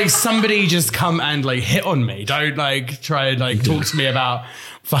 I'm like, somebody just come and like hit on me. Don't like try and like talk to me about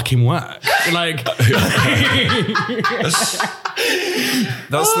fucking work. Like, that's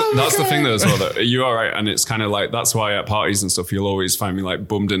the thing though as well. That you are right, and it's kind of like that's why at parties and stuff you'll always find me like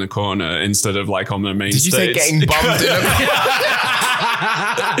bummed in a corner instead of like on the main stage. Did you say getting bummed in a corner?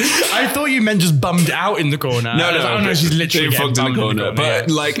 I thought you meant just bummed out in the corner. No, she's literally getting fucked in the corner. But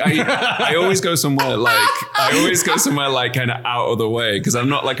like, I always go somewhere like kind of out of the way because I'm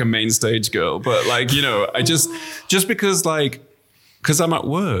not like a main stage girl. But like, you know, I just because I'm at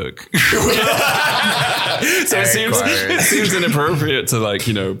work. So it seems inappropriate to like,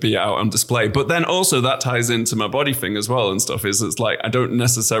 you know, be out on display. But then also that ties into my body thing as well and stuff it's like, I don't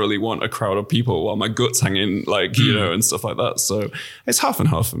necessarily want a crowd of people while my gut's hanging like, you know, and stuff like that. So it's half and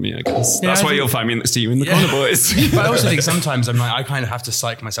half for me, I guess. That's why you'll find me next to you in the corner, boys. But I also think sometimes I'm like, I kind of have to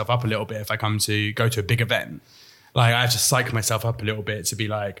psych myself up a little bit if I go to a big event. Like I have to psych myself up a little bit to be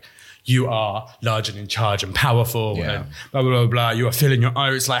like, you are large and in charge and powerful and blah, blah, blah, blah. You are filling your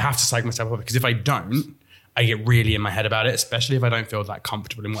oats. Like I have to psych myself up because if I don't, I get really in my head about it, especially if I don't feel that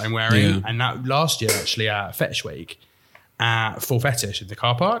comfortable in what I'm wearing. Yeah. And that last year, actually, at Fetish Week, for Fetish in the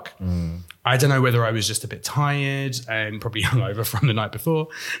car park, I don't know whether I was just a bit tired and probably hungover from the night before,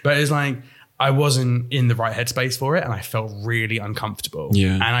 but it's like, I wasn't in the right headspace for it and I felt really uncomfortable.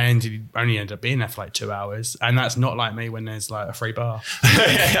 Yeah. And I only ended up being there for like 2 hours. And that's not like me when there's like a free bar.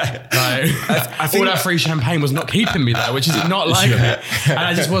 I think all that free champagne was not keeping me there, which is not like it. And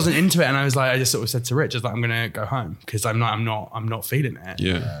I just wasn't into it. And I was like, I just sort of said to Rich, I was like, I'm going to go home because I'm not feeling it.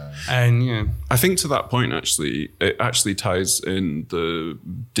 Yeah. And yeah. I think to that point, actually, it actually ties in the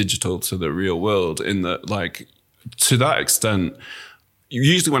digital to the real world in that like, to that extent,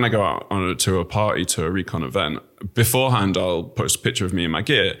 usually when I go out to a party, to a recon event, beforehand, I'll post a picture of me in my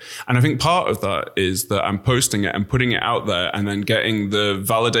gear. And I think part of that is that I'm posting it and putting it out there and then getting the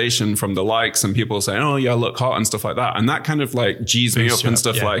validation from the likes and people saying, oh yeah, look hot and stuff like that. And that kind of like G's me up and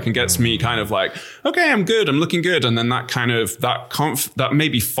stuff like, and gets me kind of like, okay, I'm good. I'm looking good. And then that kind of, that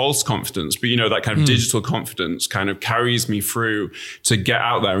maybe false confidence, but you know, that kind of digital confidence kind of carries me through to get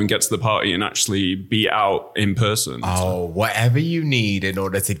out there and get to the party and actually be out in person. Oh, whatever you need in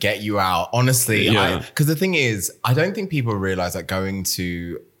order to get you out. Honestly, because the thing is, I don't think people realize that going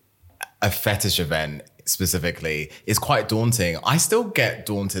to a fetish event specifically is quite daunting. I still get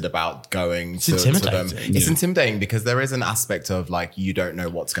daunted about going to them. It's intimidating because there is an aspect of like, you don't know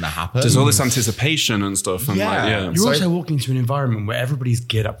what's going to happen. There's all this anticipation and stuff. And You're also walking into an environment where everybody's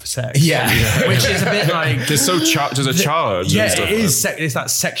geared up for sex. Which is a bit like... There's a charge. Yeah, and stuff. It is. It's that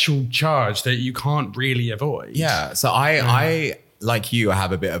sexual charge that you can't really avoid. Yeah. So I like you, I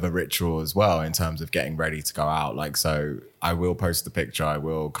have a bit of a ritual as well in terms of getting ready to go out. Like, so I will post the picture. I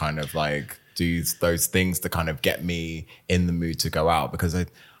will kind of like do those things to kind of get me in the mood to go out because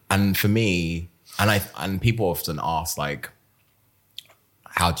for me, and people often ask like,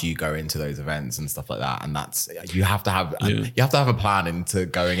 how do you go into those events and stuff like that? And that's, you have to have a plan into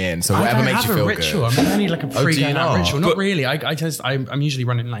going in. So whatever makes you feel ritual. good. I'm only like a pre-going out ritual. Not really. I'm usually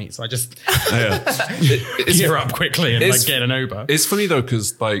running late. So I just gear up quickly and like get an Uber. It's funny though,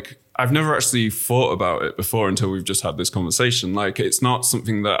 because like, I've never actually thought about it before until we've just had this conversation. Like, it's not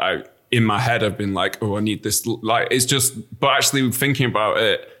something that in my head, I've been like, oh, I need this. Like, it's just, but actually thinking about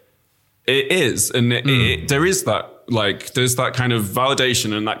it, it is. And there is that, like, there's that kind of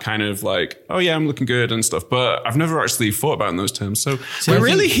validation and that kind of like, oh yeah, I'm looking good and stuff. But I've never actually thought about it in those terms. So we're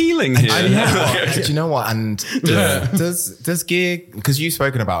really healing here. Do you know what? And does gear, because you've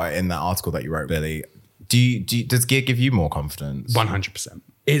spoken about it in that article that you wrote, Billy, does gear give you more confidence? 100%.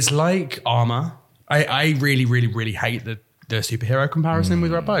 It's like armor. I really, really, really hate the superhero comparison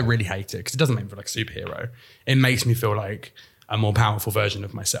with rubber. I really hate it because it doesn't make me feel like a superhero. It makes me feel like a more powerful version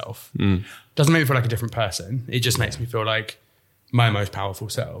of myself. Doesn't make me feel like a different person. It just makes me feel like my most powerful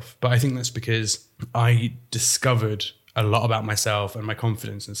self. But I think that's because I discovered a lot about myself and my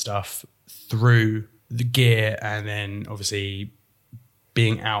confidence and stuff through the gear and then obviously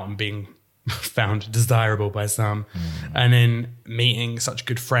being out and being found desirable by some and then meeting such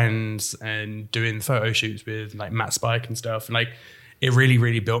good friends and doing photo shoots with like Matt Spike and stuff. And like, it really,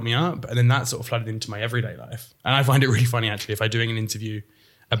 really built me up. And then that sort of flooded into my everyday life. And I find it really funny, actually, if I'm doing an interview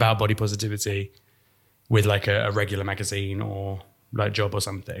about body positivity with like a regular magazine or like job or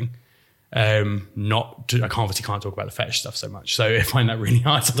something, I obviously can't talk about the fetish stuff so much. So I find that really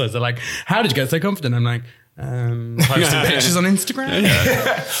hard. Sometimes they're like, how did you get so confident? I'm like, posting pictures on Instagram.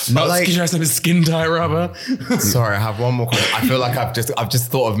 Not like, dressed up as skin tight rubber. Sorry, I have one more question. I feel like I've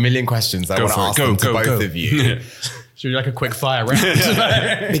just thought of a million questions I want to ask them to both of you. Should we do like a quick fire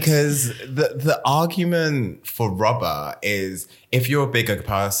round? Because the argument for rubber is if you're a bigger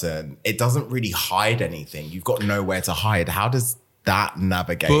person, it doesn't really hide anything. You've got nowhere to hide. How does that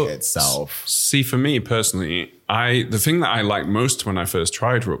navigate itself? See, for me personally, the thing that I liked most when I first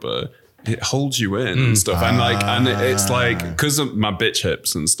tried rubber, it holds you in and stuff, and it's like because of my bitch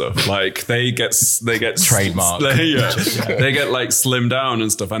hips and stuff, like they get trademark. They get like slimmed down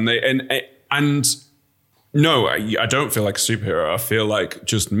and stuff, and no, I don't feel like a superhero. I feel like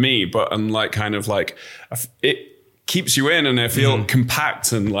just me, but I'm like kind of like it keeps you in, and I feel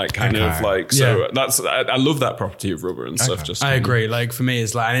compact and like kind of like so. That's I love that property of rubber and stuff. Just I agree. Like for me,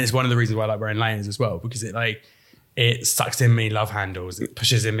 it's like, and it's one of the reasons why I like wearing layers as well, because it sucks in me love handles, it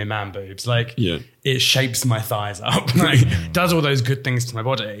pushes in me man boobs, like it shapes my thighs up, like does all those good things to my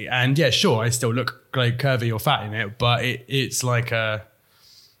body. And yeah, sure, I still look like curvy or fat in it, but it's like a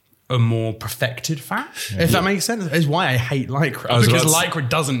more perfected fat, if that makes sense. Is why I hate Lycra, because Lycra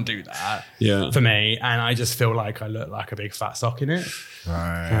doesn't do that for me, and I just feel like I look like a big fat sock in it.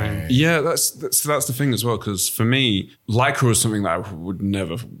 Right. Yeah, that's the thing as well, because for me, Lycra was something that I would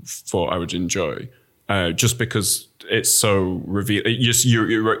never thought I would enjoy. Just because it's so revealing,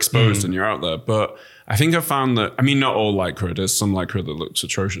 you're exposed and you're out there. But I think I found that, I mean, not all Lycra, there's some Lycra that looks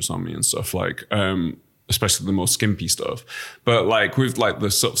atrocious on me and stuff, like, especially the more skimpy stuff. But like with like the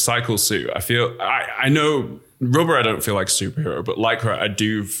sort of cycle suit, I feel, I know rubber, I don't feel like a superhero, but Lycra, I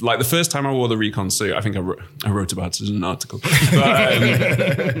do. Like the first time I wore the Recon suit, I think I wrote about it in an article. Because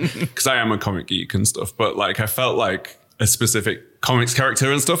I am a comic geek and stuff. But like I felt like a specific comics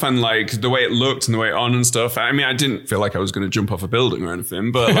character and stuff, and like the way it looked and the way it on and stuff. I mean, I didn't feel like I was going to jump off a building or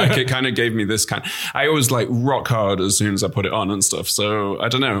anything, but like it kind of gave me this kind. I always like rock hard as soon as I put it on and stuff. So I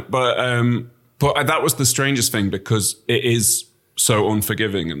don't know, but that was the strangest thing, because it is so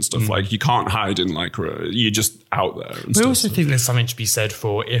unforgiving and stuff. Like you can't hide in Lycra. You're just out there. And I also think there's something to be said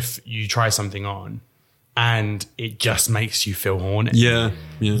for if you try something on and it just makes you feel horny. Yeah.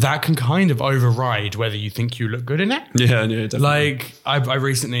 That can kind of override whether you think you look good in it. Yeah, definitely. Like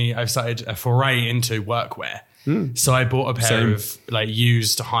I've started a foray into workwear. So I bought a pair of like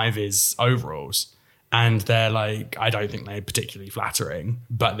used high-vis overalls, and they're like, I don't think they're particularly flattering,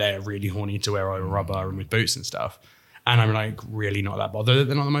 but they're really horny to wear over rubber and with boots and stuff. And I'm like really not that bothered.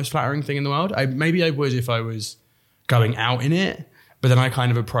 They're not the most flattering thing in the world. Maybe I would if I was going out in it. But then I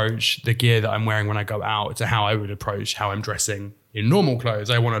kind of approach the gear that I'm wearing when I go out to how I would approach how I'm dressing in normal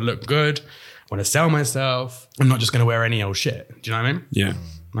clothes. I want to look good. I want to sell myself. I'm not just going to wear any old shit. Do you know what I mean? Yeah,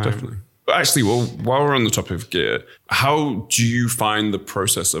 definitely. But actually, well, while we're on the topic of gear, how do you find the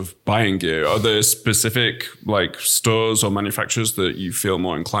process of buying gear? Are there specific like stores or manufacturers that you feel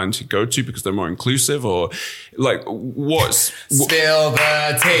more inclined to go to because they're more inclusive, or like spill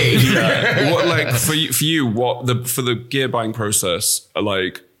the tea? What like for you? For the gear buying process?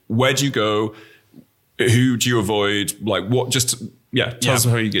 Like, where do you go? Who do you avoid? Like, what? Just tell us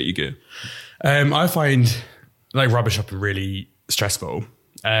how you get your gear. I find like rubber shopping really stressful.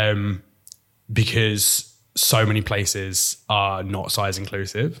 Because so many places are not size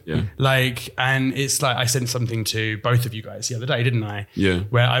inclusive. Yeah. Like, and it's like, I sent something to both of you guys the other day, didn't I? Yeah.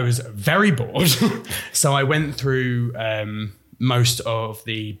 Where I was very bored. So I went through most of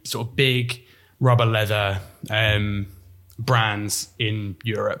the sort of big rubber leather brands in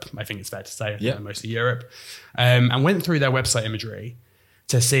Europe. I think it's fair to say, mostly Europe. And went through their website imagery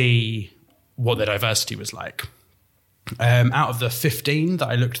to see what their diversity was like. Out of the 15 that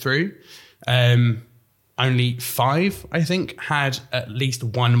I looked through, only 5, I think, had at least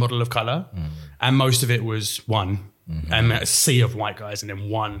one model of color, and most of it was one, and a sea of white guys, and then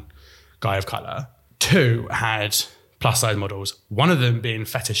one guy of color. 2 had plus size models, one of them being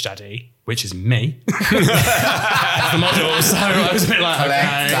Fetish Daddy, which is me, as the model. So I was a bit like,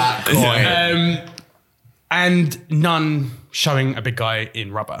 collect that coin. And none showing a big guy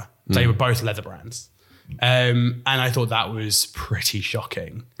in rubber. They were both leather brands. And I thought that was pretty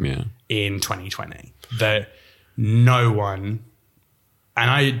shocking in 2020 that no one, and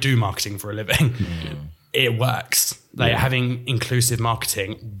I do marketing for a living, it works. Like having inclusive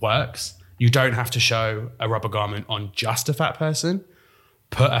marketing works. You don't have to show a rubber garment on just a fat person.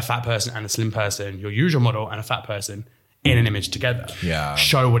 Put a fat person and a slim person, your usual model and a fat person in an image together. Yeah.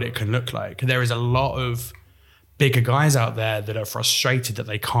 Show what it can look like. There is a lot of bigger guys out there that are frustrated that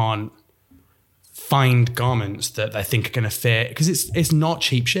they can't find garments that they think are going to fit, because it's not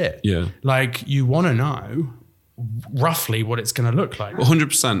cheap shit. Yeah. Like, you want to know roughly what it's going to look like.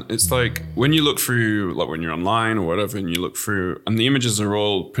 100%. It's like when you look through, like when you're online or whatever, and you look through, and the images are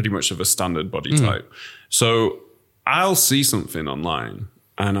all pretty much of a standard body type. So I'll see something online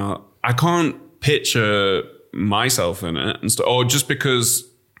and I can't picture myself in it and stuff, or just because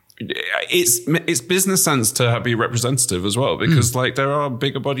it's business sense to be representative as well, because like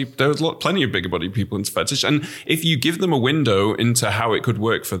there's plenty of bigger body people into fetish, and if you give them a window into how it could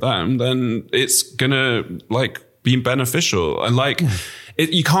work for them, then it's gonna like be beneficial. And like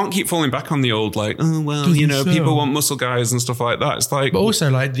you can't keep falling back on the old like, oh well, you know, people want muscle guys and stuff like that. It's like, but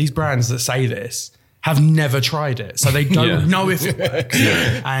also like these brands that say this have never tried it, so they don't know if it works.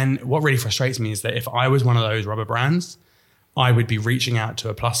 And what really frustrates me is that if I was one of those rubber brands, I would be reaching out to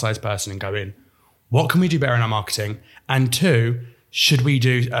a plus size person and going, what can we do better in our marketing? And 2, should we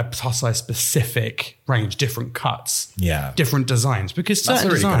do a plus size specific range, different cuts, different designs? Because certain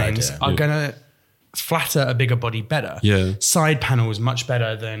designs are going to flatter a bigger body better. Yeah. Side panels much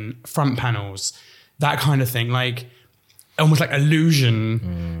better than front panels, that kind of thing. Like almost like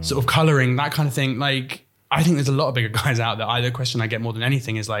illusion sort of coloring, that kind of thing. Like, I think there's a lot of bigger guys out there. The question I get more than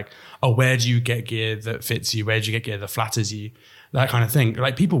anything is like, oh, where do you get gear that fits you? Where do you get gear that flatters you? That kind of thing.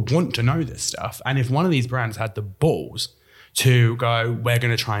 Like, people want to know this stuff. And if one of these brands had the balls to go, we're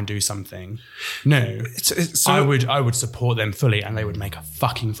going to try and do something new, I would support them fully, and they would make a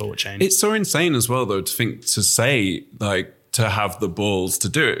fucking fortune. It's so insane as well, though, to say like, to have the balls to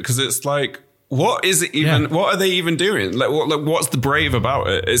do it. Because it's like, what is it even? Yeah. What are they even doing? Like, what's the brave about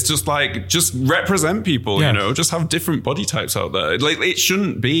it? It's just like, just represent people, you know, just have different body types out there. Like, it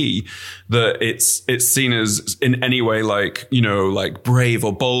shouldn't be that it's seen as in any way like, you know, like brave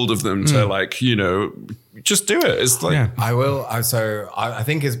or bold of them to like, you know, just do it. It's like, I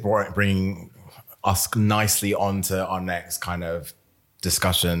think it's bringing us nicely onto our next kind of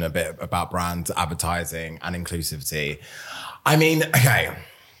discussion a bit about brand advertising and inclusivity. I mean, okay.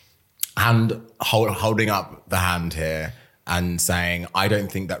 And holding up the hand here and saying, I don't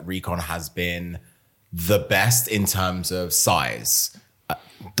think that Recon has been the best in terms of size,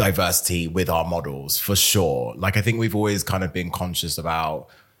 diversity with our models, for sure. Like, I think we've always kind of been conscious about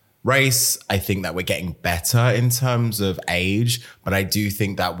race. I think that we're getting better in terms of age, but I do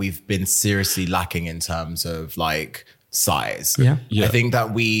think that we've been seriously lacking in terms of like size. Yeah. I think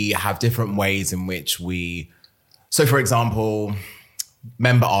that we have different ways in which so for example,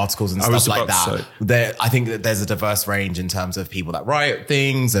 member articles and stuff like that. I think that there's a diverse range in terms of people that write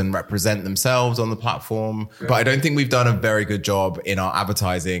things and represent themselves on the platform. Yeah. But I don't think we've done a very good job in our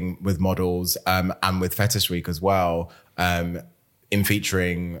advertising with models and with Fetish Week as well, in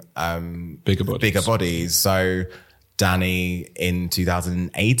featuring bigger bodies. So Danny in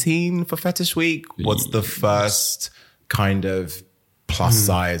 2018 for Fetish Week was the first kind of plus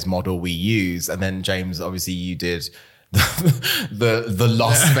size model we used. And then James, obviously you did the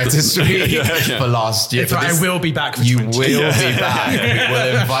lost Fetish Week for last year. I will be back for you will be back. We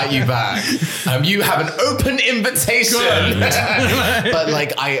will invite you back. You have an open invitation. But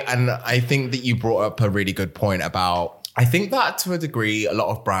like I think that you brought up a really good point about, I think that to a degree, a lot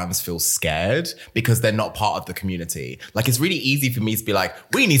of brands feel scared because they're not part of the community. Like, it's really easy for me to be like,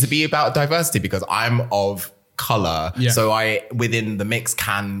 we need to be about diversity because I'm of color. Yeah. So I, within the mix,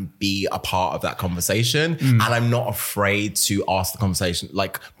 can be a part of that conversation. And I'm not afraid to ask the conversation,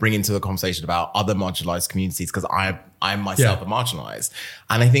 like bring into the conversation about other marginalized communities, because I myself am marginalized.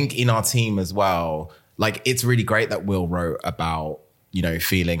 And I think in our team as well, like, it's really great that Will wrote about, you know,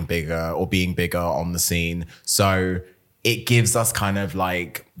 feeling bigger or being bigger on the scene. So it gives us kind of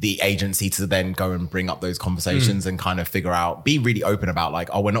like the agency to then go and bring up those conversations and kind of figure out, be really open about like,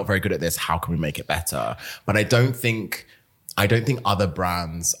 oh, we're not very good at this. How can we make it better? But I don't think other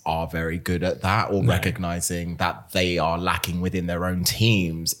brands are very good at that, or recognizing that they are lacking within their own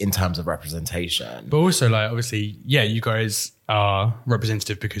teams in terms of representation. But also, like, obviously, you guys are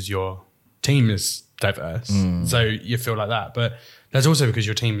representative because your team is diverse. So you feel like that. But that's also because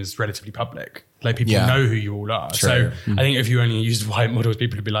your team is relatively public. Like, people know who you all are. True. So I think if you only used white models,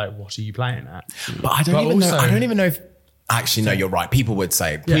 people would be like, what are you playing at? But I don't even know if, actually, no, you're right. People would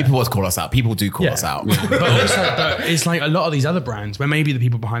say, people would call us out. People do call us out. But it's like a lot of these other brands where maybe the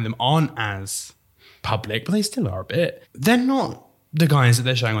people behind them aren't as public, but they still are a bit. They're not the guys that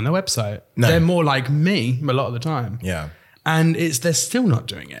they're showing on their website. No. They're more like me a lot of the time. Yeah. And they're still not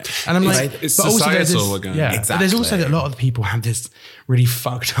doing it. And I'm like, it's societal again. Yeah, exactly. But there's also that a lot of the people have this really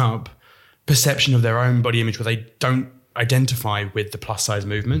fucked up perception of their own body image where they don't identify with the plus size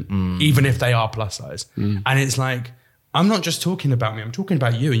movement, even if they are plus size. And it's like, I'm not just talking about me, I'm talking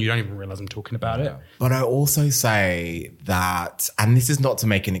about you, and you don't even realize I'm talking about it. But I also say that, and this is not to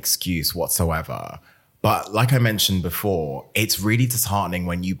make an excuse whatsoever, but like I mentioned before, it's really disheartening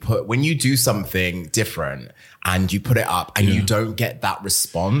when you do something different and you put it up and you don't get that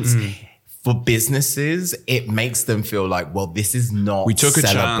response. For businesses, it makes them feel like, well, this is not We took sellable.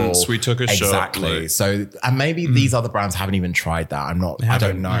 a chance. We took a shot. Exactly. So, and maybe these other brands haven't even tried that. I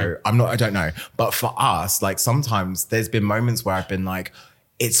don't know. I don't know. But for us, like sometimes there's been moments where I've been like,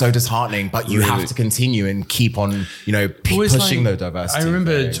 it's so disheartening, but you have to continue and keep on, pushing the diversity. I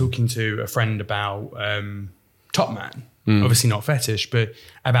remember talking to a friend about Top Man, obviously not Fetish, but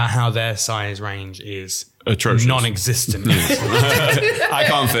about how their size range is atrocious, non-existent. I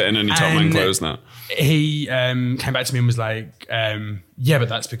can't fit in any Top Man clothes now. He came back to me and was like, yeah, but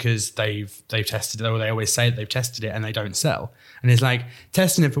that's because they've tested it, or they always say they've tested it and they don't sell. And it's like,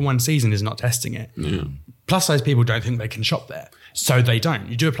 testing it for one season is not testing it. Plus size people don't think they can shop there, so they don't.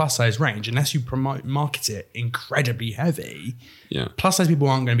 You do a plus size range, unless you market it incredibly heavy, plus size people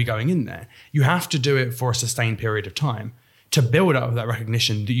aren't going to be going in there. You have to do it for a sustained period of time to build up that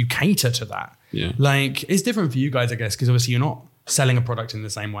recognition that you cater to that. Like, it's different for you guys, I guess, because obviously you're not selling a product in the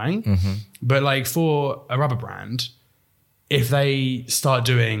same way. But like for a rubber brand, if they start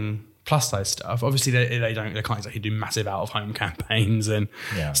doing plus size stuff, obviously they can't exactly do massive out of home campaigns and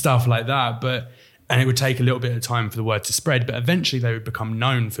stuff like that. And it would take a little bit of time for the word to spread, but eventually they would become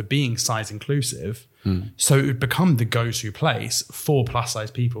known for being size inclusive. So it would become the go-to place for plus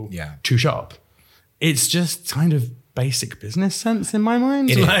size people to shop. It's just kind of basic business sense in my mind.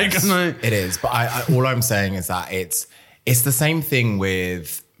 It is. But all I'm saying is that it's the same thing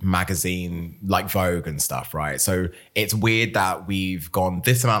with magazine like Vogue and stuff, right? So it's weird that we've gone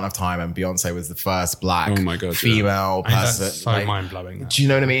this amount of time and Beyonce was the first black female person. That's so mind-blowing. Do you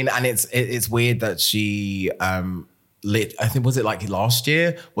know what I mean? And it's weird that she I think, was it like last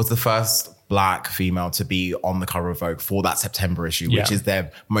year, was the first black female to be on the cover of Vogue for that September issue, which is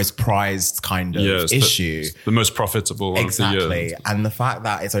their most prized kind of issue. The most profitable of the year. And the fact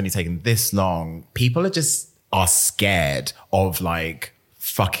that it's only taken this long, people are scared of like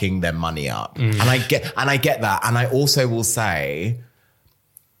fucking their money up. And I get that. And I also will say,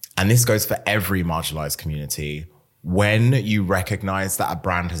 and this goes for every marginalized community, when you recognize that a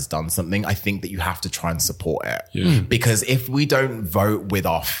brand has done something, I think that you have to try and support it. Because if we don't vote with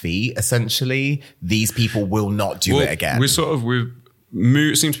our feet, essentially, these people will not do it again. We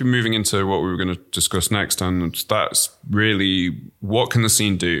seem to be moving into what we were going to discuss next, and that's really, what can the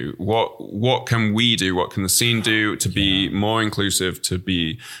scene do? What can we do? What can the scene do to be more inclusive, to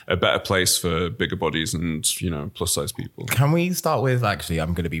be a better place for bigger bodies and plus size people? Can we start with, actually,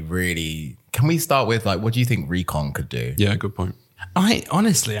 can we start with like, what do you think Recon could do? Yeah, good point. I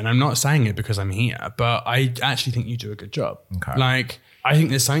honestly, and I'm not saying it because I'm here, but I actually think you do a good job. Okay. Like, I think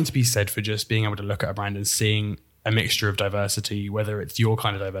there's something to be said for just being able to look at a brand and seeing a mixture of diversity, whether it's your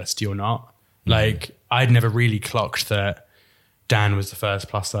kind of diversity or not. Like, I'd never really clocked that Dan was the first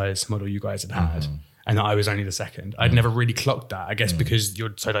plus size model you guys had had, and that I was only the second. I'd never really clocked that, I guess, because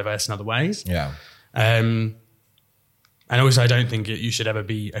you're so diverse in other ways. And also, I don't think you should ever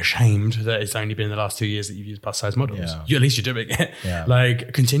be ashamed that it's only been the last 2 years that you've used plus size models. At least you're doing it.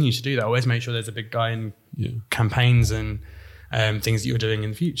 Like, continue to do that. Always make sure there's a big guy in campaigns and things that you're doing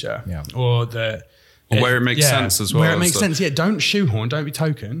in the future. Or that... where it makes sense as well. Where it makes sense, don't shoehorn, don't be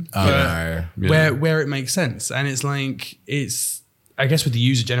token. Where it makes sense. And it's like, I guess with the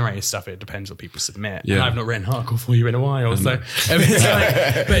user-generated stuff, it depends what people submit. And I've not written hardcore for you in a while. So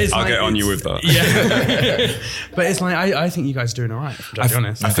I'll get on you with that. But it's like, I think you guys are doing all right, to be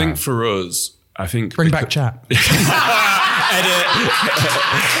honest. I think for us, Bring back chat. Edit.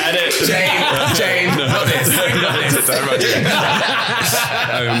 Jane. Not this.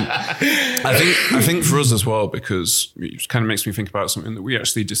 I think for us as well, because it kind of makes me think about something that we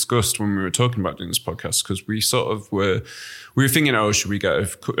actually discussed when we were talking about doing this podcast, because we sort of were thinking, should we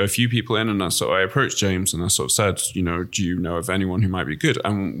get a few people in? And I approached James and I sort of said, do you know of anyone who might be good?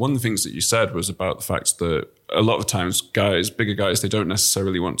 And one of the things that you said was about the fact that a lot of times bigger guys, they don't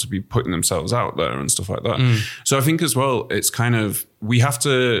necessarily want to be putting themselves out there and stuff like that. So I think as well, it's kind of, we have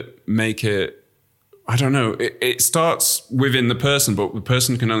to make it, I don't know, it starts within the person, but the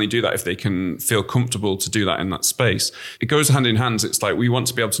person can only do that if they can feel comfortable to do that in that space. It goes hand in hand. It's like, we want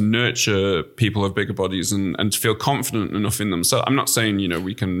to be able to nurture people of bigger bodies and to feel confident enough in themselves. I'm not saying,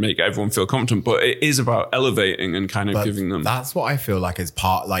 we can make everyone feel confident, but it is about elevating and kind of giving them. That's what I feel like is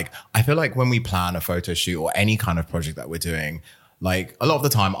part, like, I feel like when we plan a photo shoot or any kind of project that we're doing, like a lot of the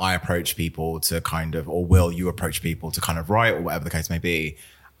time I approach people to kind of, or will you approach people to kind of write or whatever the case may be.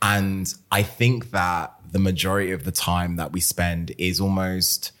 And I think that the majority of the time that we spend is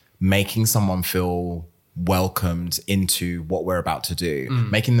almost making someone feel welcomed into what we're about to do,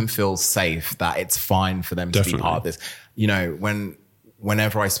 making them feel safe, that it's fine for them to be part of this. You know,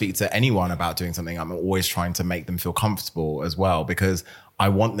 whenever I speak to anyone about doing something, I'm always trying to make them feel comfortable as well, because I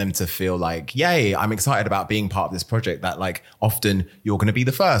want them to feel like, yay, I'm excited about being part of this project, that like often you're going to be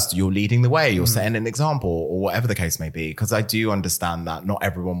the first, you're leading the way, you're setting an example, or whatever the case may be. Because I do understand that not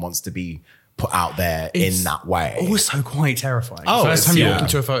everyone wants to be put out there in that way. Also quite terrifying. Oh, first time you walk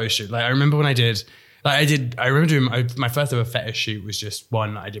into a photo shoot. Like I remember when I remember doing my first ever fetish shoot was just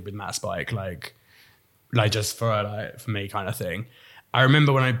one I did with Matt Spike, like just for me kind of thing. I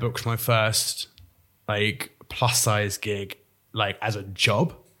remember when I booked my first like plus size gig, like as a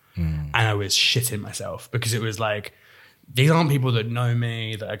job, and I was shitting myself because it was like, these aren't people that know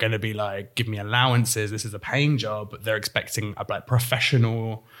me, that are going to be like, give me allowances. This is a paying job, but they're expecting a like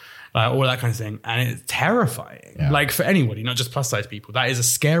professional, all that kind of thing. And it's terrifying. Yeah. Like for anybody, not just plus size people, that is a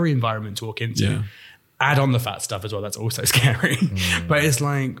scary environment to walk into. Yeah. Add on the fat stuff as well. That's also scary. But it's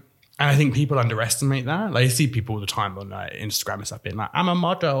like, and I think people underestimate that. Like I see people all the time on Instagram and stuff being like, I'm a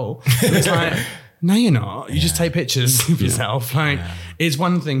model. It's like, no, you're not. You just take pictures of yourself. Like it's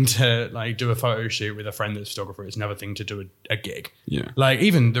one thing to like do a photo shoot with a friend that's a photographer. It's another thing to do a gig. Yeah. Like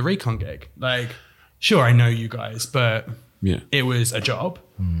even the Recon gig. Like, sure, I know you guys, but it was a job.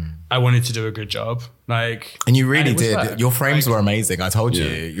 I wanted to do a good job. Like, and you really did. Work. Your frames were amazing. I told you.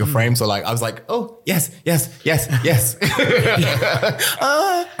 Your frames were like, I was like, oh, yes. I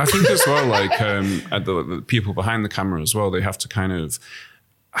think as well, like the people behind the camera as well, they have to kind of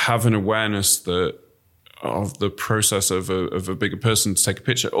have an awareness of the process of a bigger person to take a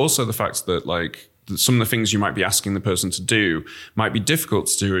picture. Also the fact that like some of the things you might be asking the person to do might be difficult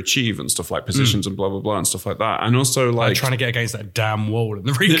to achieve and stuff like positions and blah, blah, blah and stuff like that. And also like trying to get against that damn wall in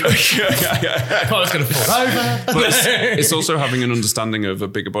the Recon. I was going to fall over. But it's also having an understanding of a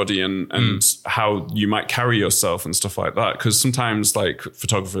bigger body and how you might carry yourself and stuff like that. Because sometimes like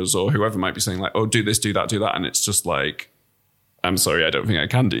photographers or whoever might be saying like, oh, do this, do that. And it's just like, I'm sorry, I don't think I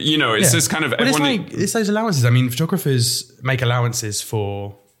can do. You know, it's this kind of... But it's those allowances. I mean, photographers make allowances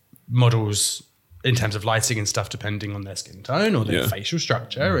for models in terms of lighting and stuff, depending on their skin tone or their facial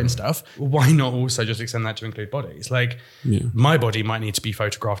structure and stuff. Why not also just extend that to include bodies? Like my body might need to be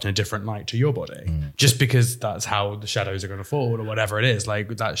photographed in a different light to your body, just because that's how the shadows are going to fall or whatever it is.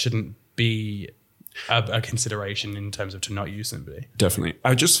 Like that shouldn't be a consideration in terms of to not use somebody. Definitely.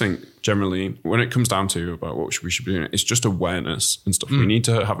 I just think generally when it comes down to about what we should be doing, it's just awareness and stuff. We need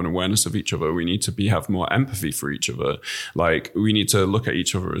to have an awareness of each other. We need to have more empathy for each other. Like we need to look at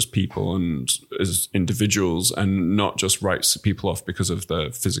each other as people and as individuals and not just write people off because of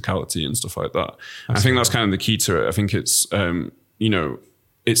their physicality and stuff like that. I think that's kind of the key to it. I think it's,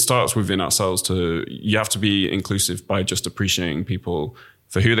 it starts within ourselves you have to be inclusive by just appreciating people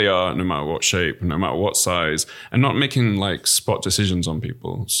for who they are, no matter what shape, no matter what size, and not making like spot decisions on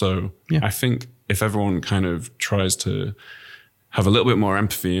people. So I think if everyone kind of tries to have a little bit more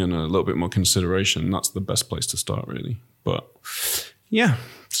empathy and a little bit more consideration, that's the best place to start really. But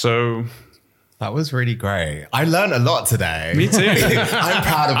so... That was really great. I learned a lot today. Me too. I'm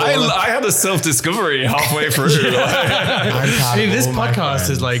proud of all I had a self-discovery halfway through. This podcast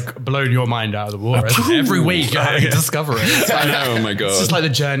has like blown your mind out of the water. Every week you're having to discover it. I know, oh my God. It's just like the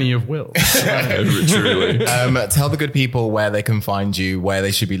journey of Will. Truly. Tell the good people where they can find you, where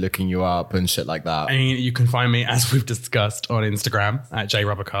they should be looking you up and shit like that. I mean, you can find me, as we've discussed, on Instagram at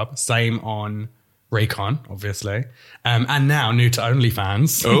JRubberCub. Same on Recon, obviously, and now new to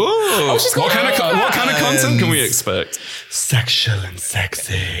OnlyFans. What kind of content can we expect? Sexual and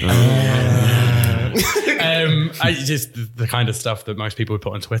sexy. Just the kind of stuff that most people would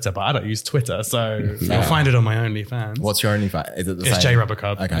put on Twitter, but I don't use Twitter, so you'll find it on my OnlyFans. What's your OnlyFans? Is it the same? It's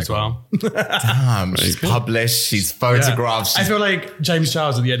JRubberCub as well. Damn, she's published, she's photographed. I feel like James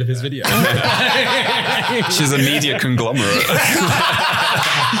Charles at the end of his video. She's a media conglomerate.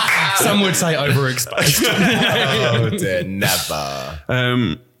 Some would say overexposed. Oh dear,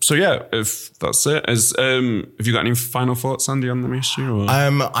 never. So yeah, if that's it, have you got any final thoughts, Andy, on the issue? Or?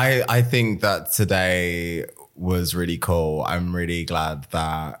 I think that today was really cool. I'm really glad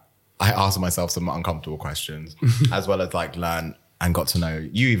that I asked myself some uncomfortable questions, as well as like learn and got to know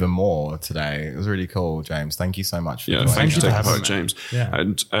you even more today. It was really cool, James. Thank you so much for Yeah, joining thank you us. for taking part, James. Yeah.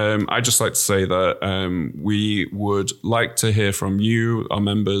 And I'd just like to say that we would like to hear from you, our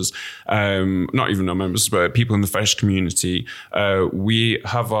members, not even our members, but people in the Fetish community. We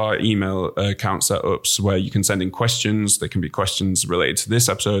have our email account set up so where you can send in questions. They can be questions related to this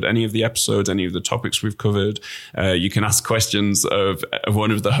episode, any of the episodes, any of the topics we've covered. You can ask questions of one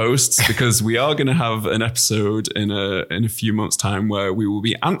of the hosts, because we are going to have an episode in a few months' time where we will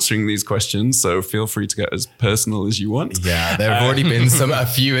be answering these questions. So feel free to get as personal as you want. Yeah, there have already been a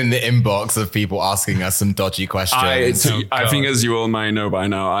few in the inbox of people asking us some dodgy questions. I think, as you all may know by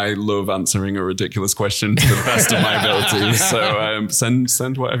now, I love answering a ridiculous question to the best of my ability. So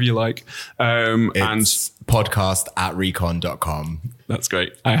send whatever you like. It's podcast@recon.com. That's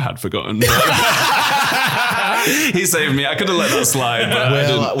great. I had forgotten. He saved me. I could have let that slide,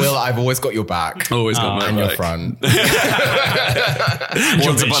 but Will, I've always got your back. Always got my and back. your front.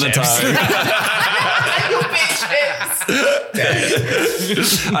 Once upon a time. Your bitches.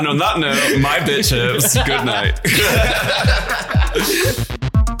 And on that note, my bitch hips. Good night.